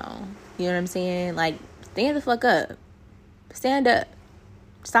down. You know what I'm saying? Like, stand the fuck up. Stand up.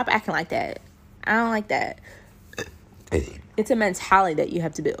 Stop acting like that. I don't like that. It's a mentality that you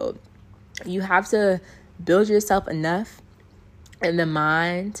have to build. You have to build yourself enough in the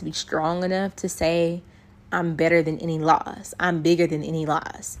mind to be strong enough to say, I'm better than any loss. I'm bigger than any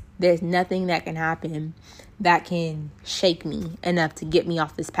loss. There's nothing that can happen that can shake me enough to get me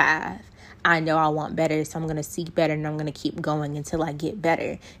off this path. I know I want better, so I'm going to seek better, and I'm going to keep going until I get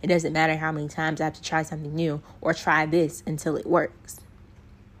better. It doesn't matter how many times I have to try something new or try this until it works.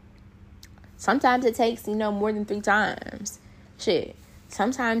 Sometimes it takes, more than 3 times. Shit.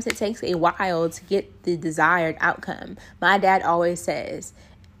 Sometimes it takes a while to get the desired outcome. My dad always says,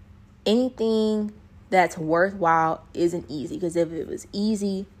 anything that's worthwhile isn't easy. Because if it was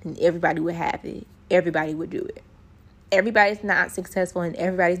easy, then everybody would have it. Everybody would do it. Everybody's not successful and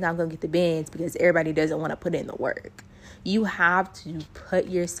everybody's not going to get the bins because everybody doesn't want to put in the work. You have to put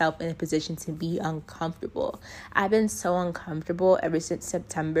yourself in a position to be uncomfortable. I've been so uncomfortable ever since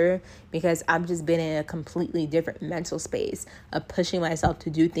September because I've just been in a completely different mental space of pushing myself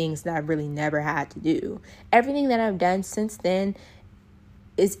to do things that I've really never had to do. Everything that I've done since then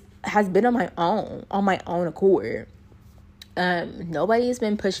has been on my own accord. Nobody has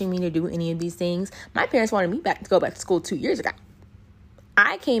been pushing me to do any of these things. My parents wanted me to go back to school 2 years ago.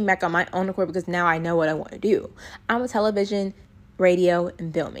 I came back on my own accord because now I know what I want to do. I'm a television, radio,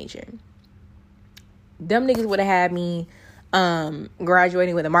 and film major. Them niggas would have had me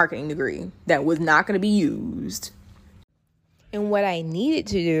graduating with a marketing degree that was not going to be used. And what I needed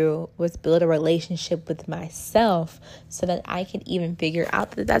to do was build a relationship with myself so that I could even figure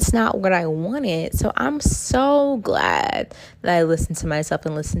out that that's not what I wanted. So I'm so glad that I listened to myself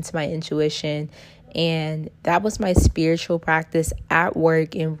and listened to my intuition. And that was my spiritual practice at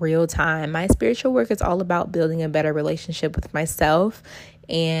work in real time. My spiritual work is all about building a better relationship with myself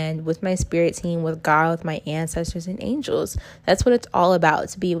and with my spirit team, with God, with my ancestors and angels. That's what it's all about,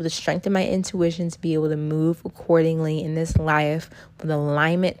 to be able to strengthen my intuition, to be able to move accordingly in this life with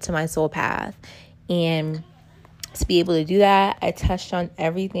alignment to my soul path. And to be able to do that, I touched on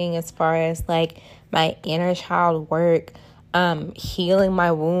everything as far as like my inner child work, healing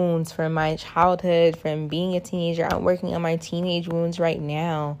my wounds from my childhood, from being a teenager. I'm working on my teenage wounds right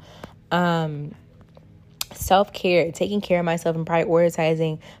now. Self-care, taking care of myself and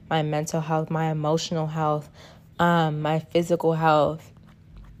prioritizing my mental health, my emotional health, my physical health.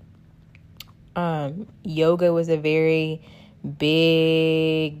 Yoga was a very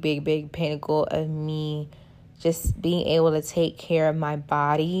big pinnacle of me just being able to take care of my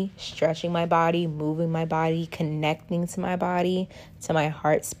body, stretching my body, moving my body, connecting to my body, to my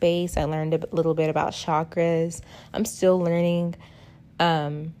heart space. I learned a little bit about chakras. I'm still learning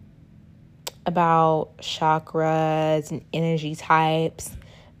about chakras and energy types,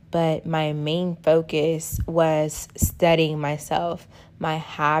 but my main focus was studying myself, my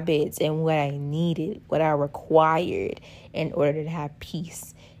habits, and what I needed, what I required in order to have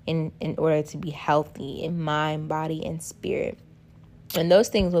peace, in order to be healthy in mind, body, and spirit. And those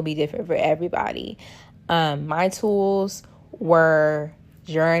things will be different for everybody. My tools were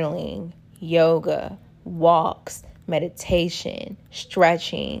journaling, yoga, walks, meditation,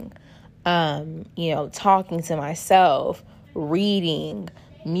 stretching, talking to myself, reading,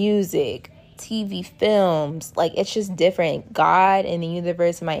 music, TV, films. Like, it's just different. God and the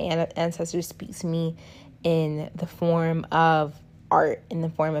universe and my ancestors speak to me in the form of art, in the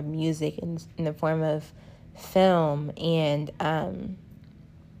form of music, in the form of film. And I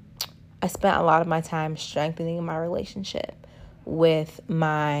spent a lot of my time strengthening my relationship with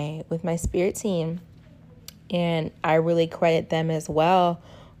my spirit team, and I really credit them as well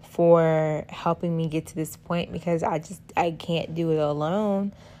for helping me get to this point, because I can't do it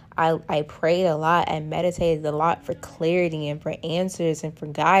alone. I prayed a lot. I meditated a lot for clarity and for answers and for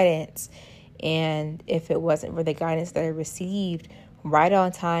guidance. And if it wasn't for the guidance that I received right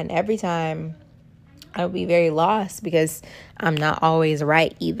on time, every time, I would be very lost because I'm not always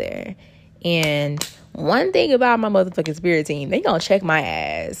right either. And one thing about my motherfucking spirit team, they gonna check my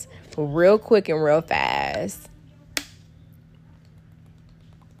ass real quick and real fast.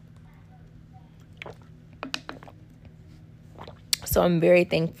 So I'm very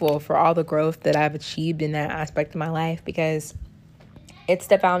thankful for all the growth that I've achieved in that aspect of my life, because it's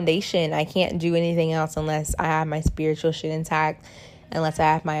the foundation. I can't do anything else unless I have my spiritual shit intact, unless I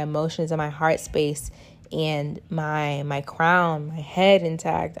have my emotions and my heart space and my crown, my head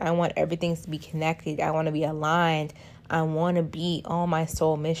intact. I want everything to be connected. I want to be aligned. I want to be on my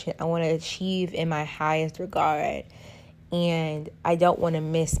soul mission. I want to achieve in my highest regard. And I don't want to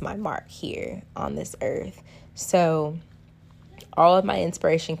miss my mark here on this earth. So all of my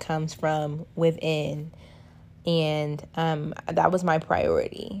inspiration comes from within. And that was my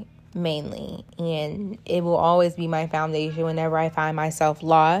priority mainly. And it will always be my foundation. Whenever I find myself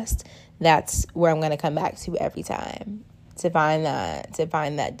lost, that's where I'm going to come back to every time, to find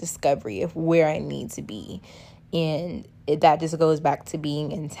that discovery of where I need to be. And that just goes back to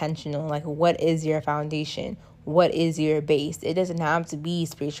being intentional. Like, what is your foundation? What is your base? It doesn't have to be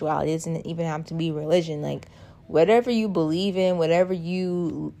spirituality. It doesn't even have to be religion. Like, whatever you believe in, whatever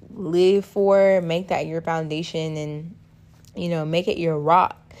you live for, make that your foundation, and, make it your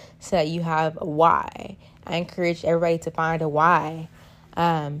rock so that you have a why. I encourage everybody to find a why.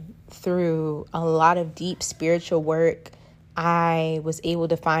 Through a lot of deep spiritual work, I was able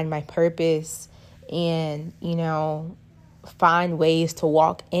to find my purpose and, find ways to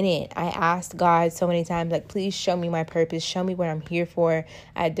walk in it. I asked God so many times, like, please show me my purpose. Show me what I'm here for.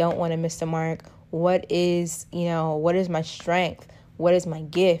 I don't want to miss the mark. What is my strength? What is my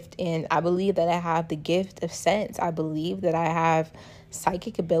gift? And I believe that I have the gift of sense. I believe that I have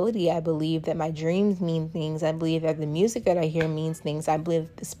psychic ability. I believe that my dreams mean things. I believe that the music that I hear means things. I believe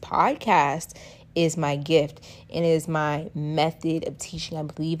this podcast is my gift and is my method of teaching. I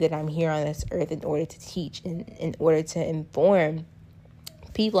believe that I'm here on this earth in order to teach and in order to inform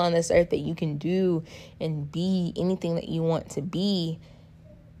people on this earth that you can do and be anything that you want to be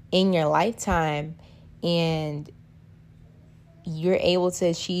in your lifetime, and you're able to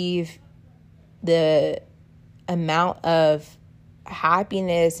achieve the amount of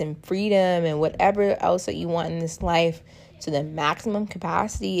happiness and freedom and whatever else that you want in this life to the maximum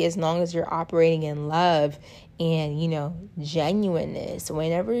capacity, as long as you're operating in love and, genuineness.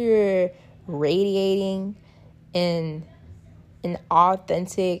 Whenever you're radiating in an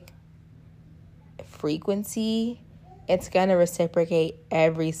authentic frequency, it's going to reciprocate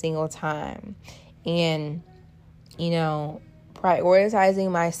every single time. And, prioritizing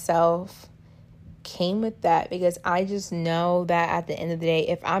myself came with that, because I just know that at the end of the day,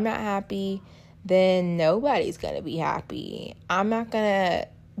 if I'm not happy, then nobody's going to be happy. I'm not going to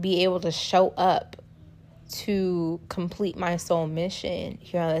be able to show up to complete my soul mission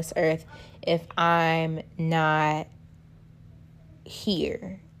here on this earth if I'm not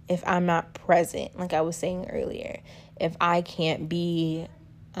here, if I'm not present, like I was saying earlier. If I can't be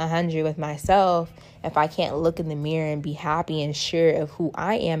 100 with myself, if I can't look in the mirror and be happy and sure of who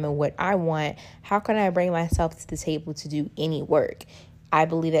I am and what I want, how can I bring myself to the table to do any work? I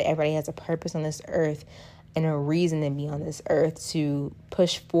believe that everybody has a purpose on this earth and a reason to be on this earth, to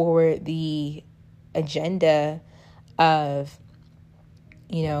push forward the agenda of,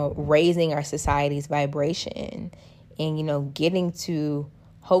 raising our society's vibration and, getting to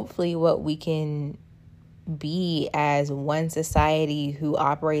hopefully what we can be as one society who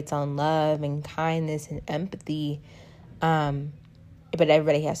operates on love and kindness and empathy. But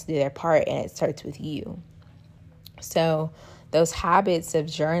everybody has to do their part, and it starts with you. So those habits of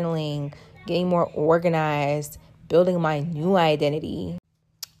journaling, getting more organized, building my new identity.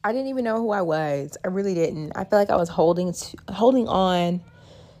 I didn't even know who I was. I really didn't. I feel like I was holding on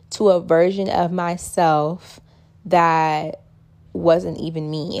to a version of myself that wasn't even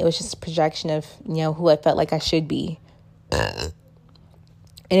me. It was just a projection of, who I felt like I should be. And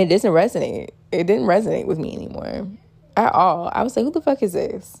it doesn't resonate. It didn't resonate with me anymore at all. I was like, who the fuck is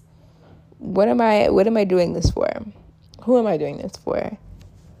this? What am I doing this for? Who am I doing this for?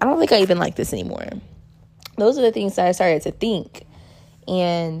 I don't think I even like this anymore. Those are the things that I started to think.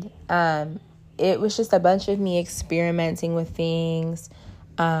 And it was just a bunch of me experimenting with things,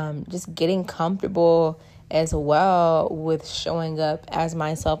 just getting comfortable as well with showing up as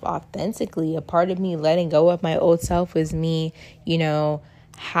myself authentically. A part of me letting go of my old self was me,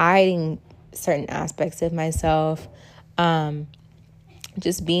 hiding certain aspects of myself,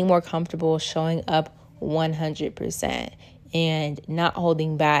 just being more comfortable showing up 100% and not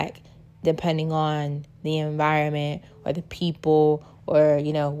holding back depending on the environment or the people or,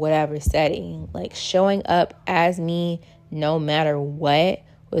 whatever setting. Like showing up as me no matter what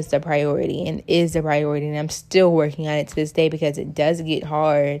was the priority and is the priority. And I'm still working on it to this day because it does get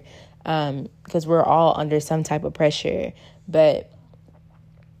hard because we're all under some type of pressure. But,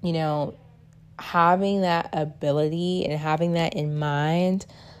 having that ability and having that in mind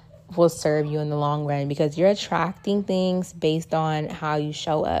will serve you in the long run because you're attracting things based on how you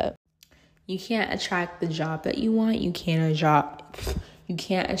show up. You can't attract the job that you want. You can't attract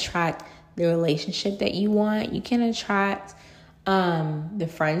the relationship that you want. You can't attract the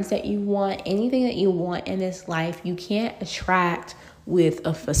friends that you want. Anything that you want in this life, you can't attract with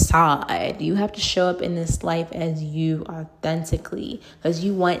a facade. You have to show up in this life as you authentically, because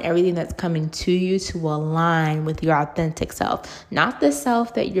you want everything that's coming to you to align with your authentic self, not the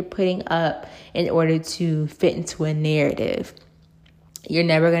self that you're putting up in order to fit into a narrative. You're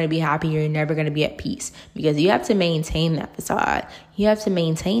never going to be happy. You're never going to be at peace because you have to maintain that facade. You have to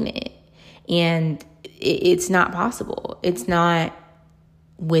maintain it. And it's not possible. It's not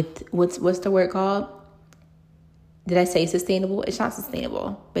with, what's the word called? Did I say sustainable? It's not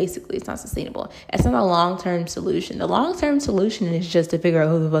sustainable. Basically, it's not sustainable. It's not a long-term solution. The long-term solution is just to figure out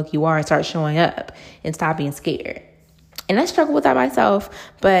who the fuck you are and start showing up and stop being scared. And I struggle with that myself.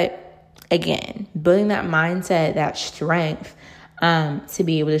 But again, building that mindset, that strength, to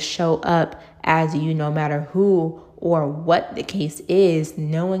be able to show up as you no matter who or what the case is,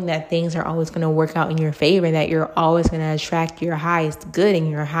 knowing that things are always going to work out in your favor, that you're always going to attract your highest good and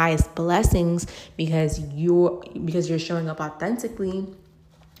your highest blessings because you're showing up authentically.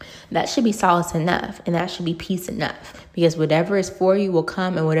 That should be solace enough, and that should be peace enough, because whatever is for you will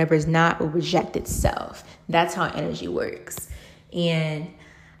come and whatever is not will reject itself. That's how energy works. And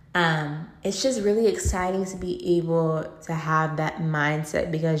it's just really exciting to be able to have that mindset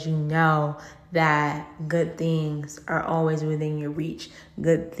because you know that good things are always within your reach.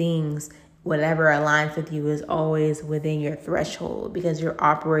 Good things, whatever aligns with you, is always within your threshold because you're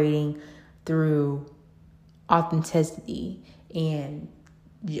operating through authenticity. And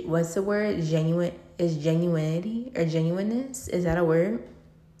what's the word? Genuinity or genuineness? Is that a word?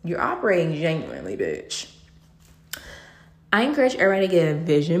 You're operating genuinely, bitch. I encourage everybody to get a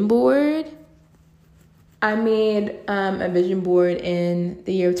vision board. I made a vision board in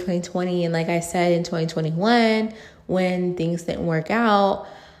the year of 2020. And like I said, in 2021, when things didn't work out,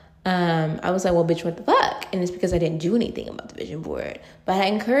 I was like, well, bitch, what the fuck? And it's because I didn't do anything about the vision board. But I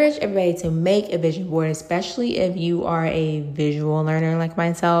encourage everybody to make a vision board, especially if you are a visual learner like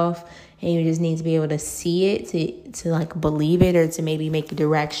myself and you just need to be able to see it, to like believe it, or to maybe make a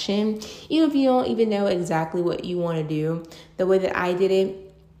direction. Even if you don't even know exactly what you want to do. The way that I did it,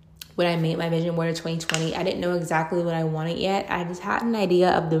 when I made my vision board in 2020, I didn't know exactly what I wanted yet. I just had an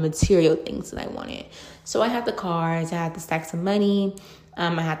idea of the material things that I wanted. So I had the cars, I had the stacks of money, I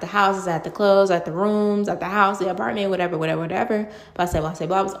had the houses, I had the clothes, I had the rooms, I had the house, the apartment, whatever. But I it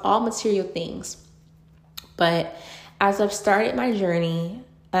was all material things. But as I've started my journey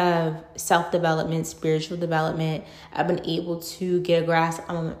of self-development, spiritual development, I've been able to get a grasp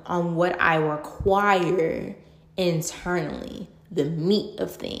on what I require internally, the meat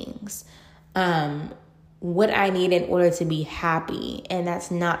of things, what I need in order to be happy. And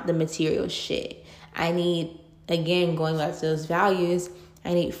that's not the material shit. I need, again, going back to those values,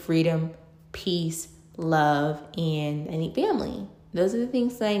 I need freedom, peace, love, and I need family. Those are the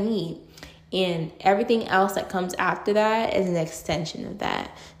things that I need. And everything else that comes after that is an extension of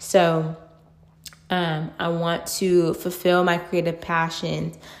that. So I want to fulfill my creative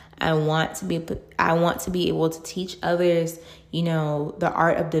passions. I want to be able to teach others, the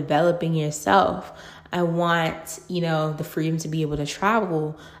art of developing yourself. I want, the freedom to be able to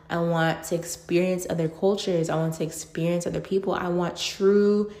travel. I want to experience other cultures. I want to experience other people. I want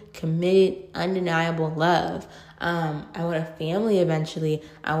true, committed, undeniable love. I want a family eventually.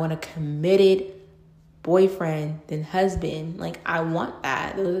 I want a committed boyfriend, then husband. Like, I want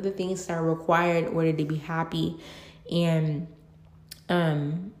that. Those are the things that are required in order to be happy. And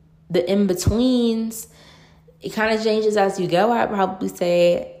the in-betweens, it kind of changes as you go. I'd probably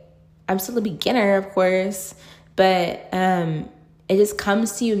say I'm still a beginner, of course, but it just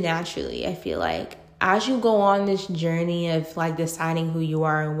comes to you naturally. I feel like as you go on this journey of like deciding who you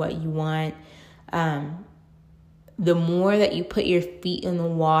are and what you want, the more that you put your feet in the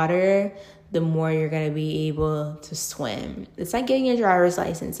water, the more you're going to be able to swim. It's like getting your driver's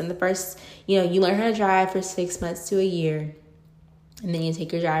license. And the first, you learn how to drive for 6 months to a year. And then you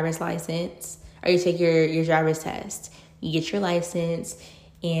take your driver's license, or you take your driver's test. You get your license,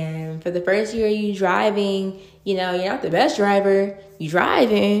 and for the first year you driving, you're not the best driver. You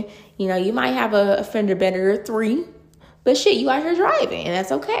driving, you might have a fender bender or 3, but shit, you out here driving, and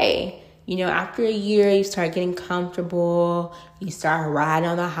that's okay. After a year, you start getting comfortable. You start riding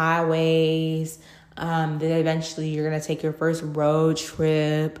on the highways. Then eventually you're going to take your first road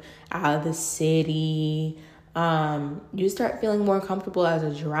trip out of the city. You start feeling more comfortable as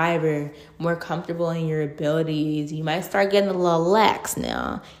a driver, more comfortable in your abilities. You might start getting a little lax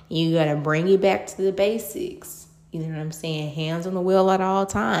now. You got to bring it back to the basics. You know what I'm saying? Hands on the wheel at all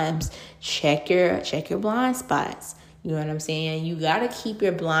times. Check your blind spots. You know what I'm saying? You got to keep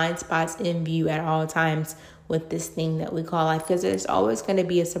your blind spots in view at all times with this thing that we call life, because there's always going to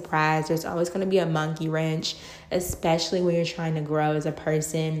be a surprise. There's always going to be a monkey wrench, especially when you're trying to grow as a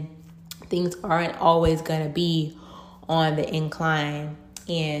person. Things aren't always going to be on the incline.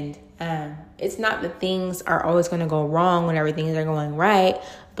 And it's not that things are always going to go wrong whenever things are going right.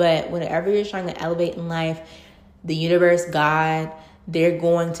 But whenever you're trying to elevate in life, the universe, God, they're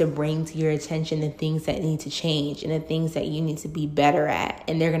going to bring to your attention the things that need to change and the things that you need to be better at.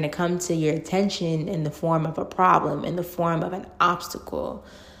 And they're going to come to your attention in the form of a problem, in the form of an obstacle.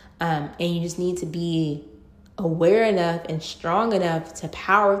 And you just need to be aware enough and strong enough to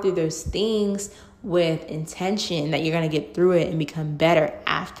power through those things with intention that you're going to get through it and become better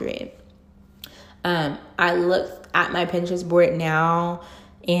after it. I look at my Pinterest board now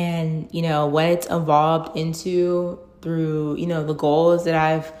and, what it's evolved into through, the goals that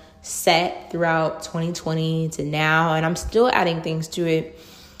I've set throughout 2020 to now. And I'm still adding things to it.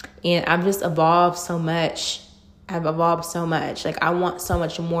 And I've just evolved so much. Like, I want so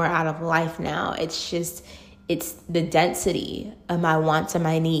much more out of life now. It's the density of my wants and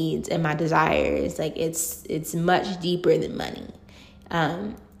my needs and my desires. Like, it's much deeper than money.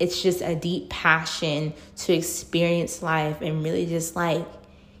 It's just a deep passion to experience life and really just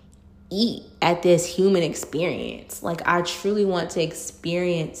eat at this human experience. Like, I truly want to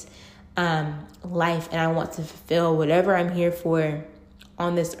experience life, and I want to fulfill whatever I'm here for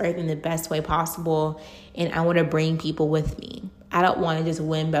on this earth in the best way possible. And I want to bring people with me. I don't want to just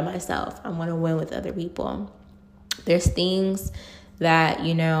win by myself. I want to win with other people. There's things that,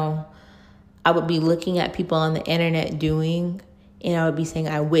 I would be looking at people on the internet doing, and I would be saying,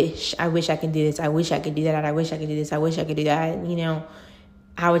 I wish I could do this. I wish I could do that. I wish I could do this. I wish I could do that.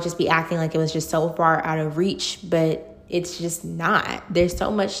 I would just be acting like it was just so far out of reach, but it's just not. There's so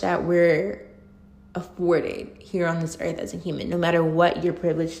much that we're afforded here on this earth as a human. No matter what your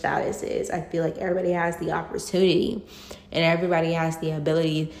privileged status is, I feel like everybody has the opportunity and everybody has the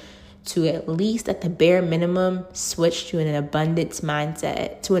ability to, at least at the bare minimum, switch to an abundance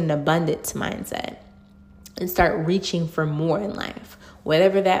mindset, and start reaching for more in life.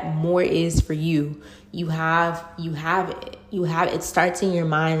 Whatever that more is for you, you have it. It starts in your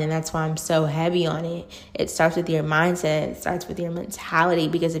mind, and that's why I'm so heavy on it. It starts with your mindset. It starts with your mentality,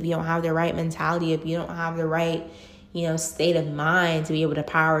 because if you don't have the right mentality, if you don't have the right, state of mind to be able to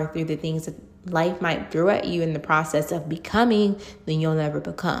power through the things that life might throw at you in the process of becoming, then you'll never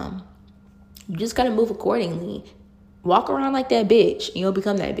become. You just got to move accordingly. Walk around like that bitch, and you'll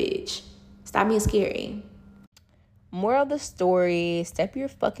become that bitch. Stop being scary. Moral of the story, step your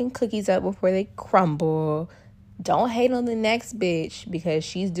fucking cookies up before they crumble. Don't hate on the next bitch because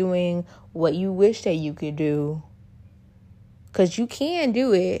she's doing what you wish that you could do. Because you can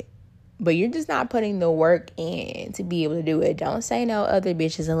do it, but you're just not putting the work in to be able to do it. Don't say no other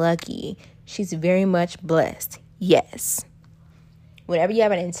bitch is lucky. She's very much blessed. Yes. Whenever you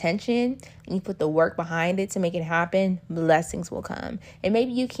have an intention and you put the work behind it to make it happen, blessings will come. And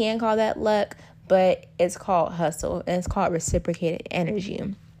maybe you can call that luck, but it's called hustle, and it's called reciprocated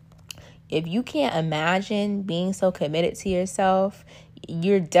energy. If you can't imagine being so committed to yourself,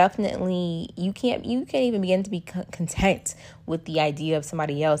 you can't even begin to be content with the idea of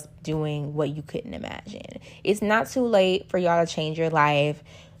somebody else doing what you couldn't imagine. It's not too late for y'all to change your life.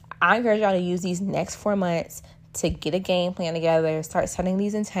 I encourage y'all to use these next 4 months to get a game plan together, start setting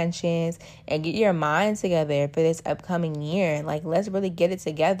these intentions, and get your mind together for this upcoming year. Like, let's really get it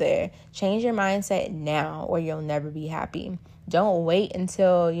together. Change your mindset now, or you'll never be happy. Don't wait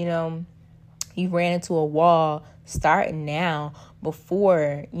until, you ran into a wall. Start now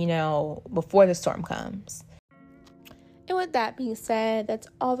before the storm comes. And with that being said, that's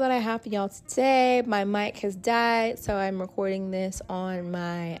all that I have for y'all today. My mic has died, so I'm recording this on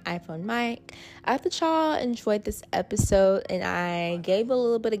my iPhone mic. I hope that y'all enjoyed this episode, and I gave a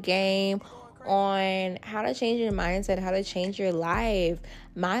little bit of game on how to change your mindset, how to change your life.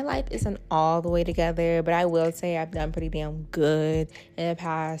 My life isn't all the way together, but I will say I've done pretty damn good in the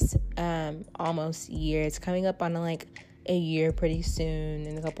past almost year. It's coming up on a year pretty soon,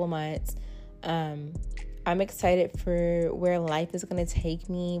 in a couple of months. I'm excited for where life is going to take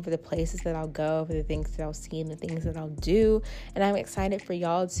me, for the places that I'll go, for the things that I'll see and the things that I'll do. And I'm excited for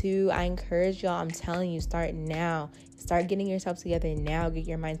y'all too. I encourage y'all, I'm telling you, start now. Start getting yourself together now. Get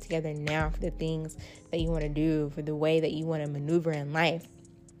your mind together now for the things that you want to do, for the way that you want to maneuver in life.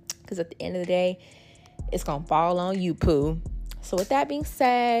 Because at the end of the day, it's going to fall on you, poo. So with that being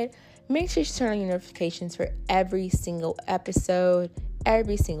said, make sure you turn on your notifications for every single episode,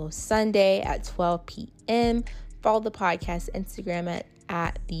 every single Sunday at 12 p.m. Follow the podcast Instagram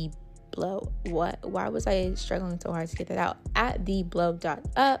at the blow. Why was I struggling so hard to get that out? At the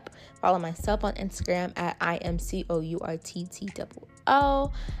blow.up. Follow myself on Instagram at IMCOURTTOO.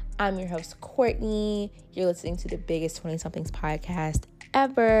 I'm your host, Courtney. You're listening to the biggest 20-somethings podcast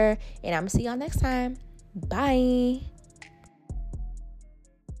ever. And I'm going to see y'all next time. Bye.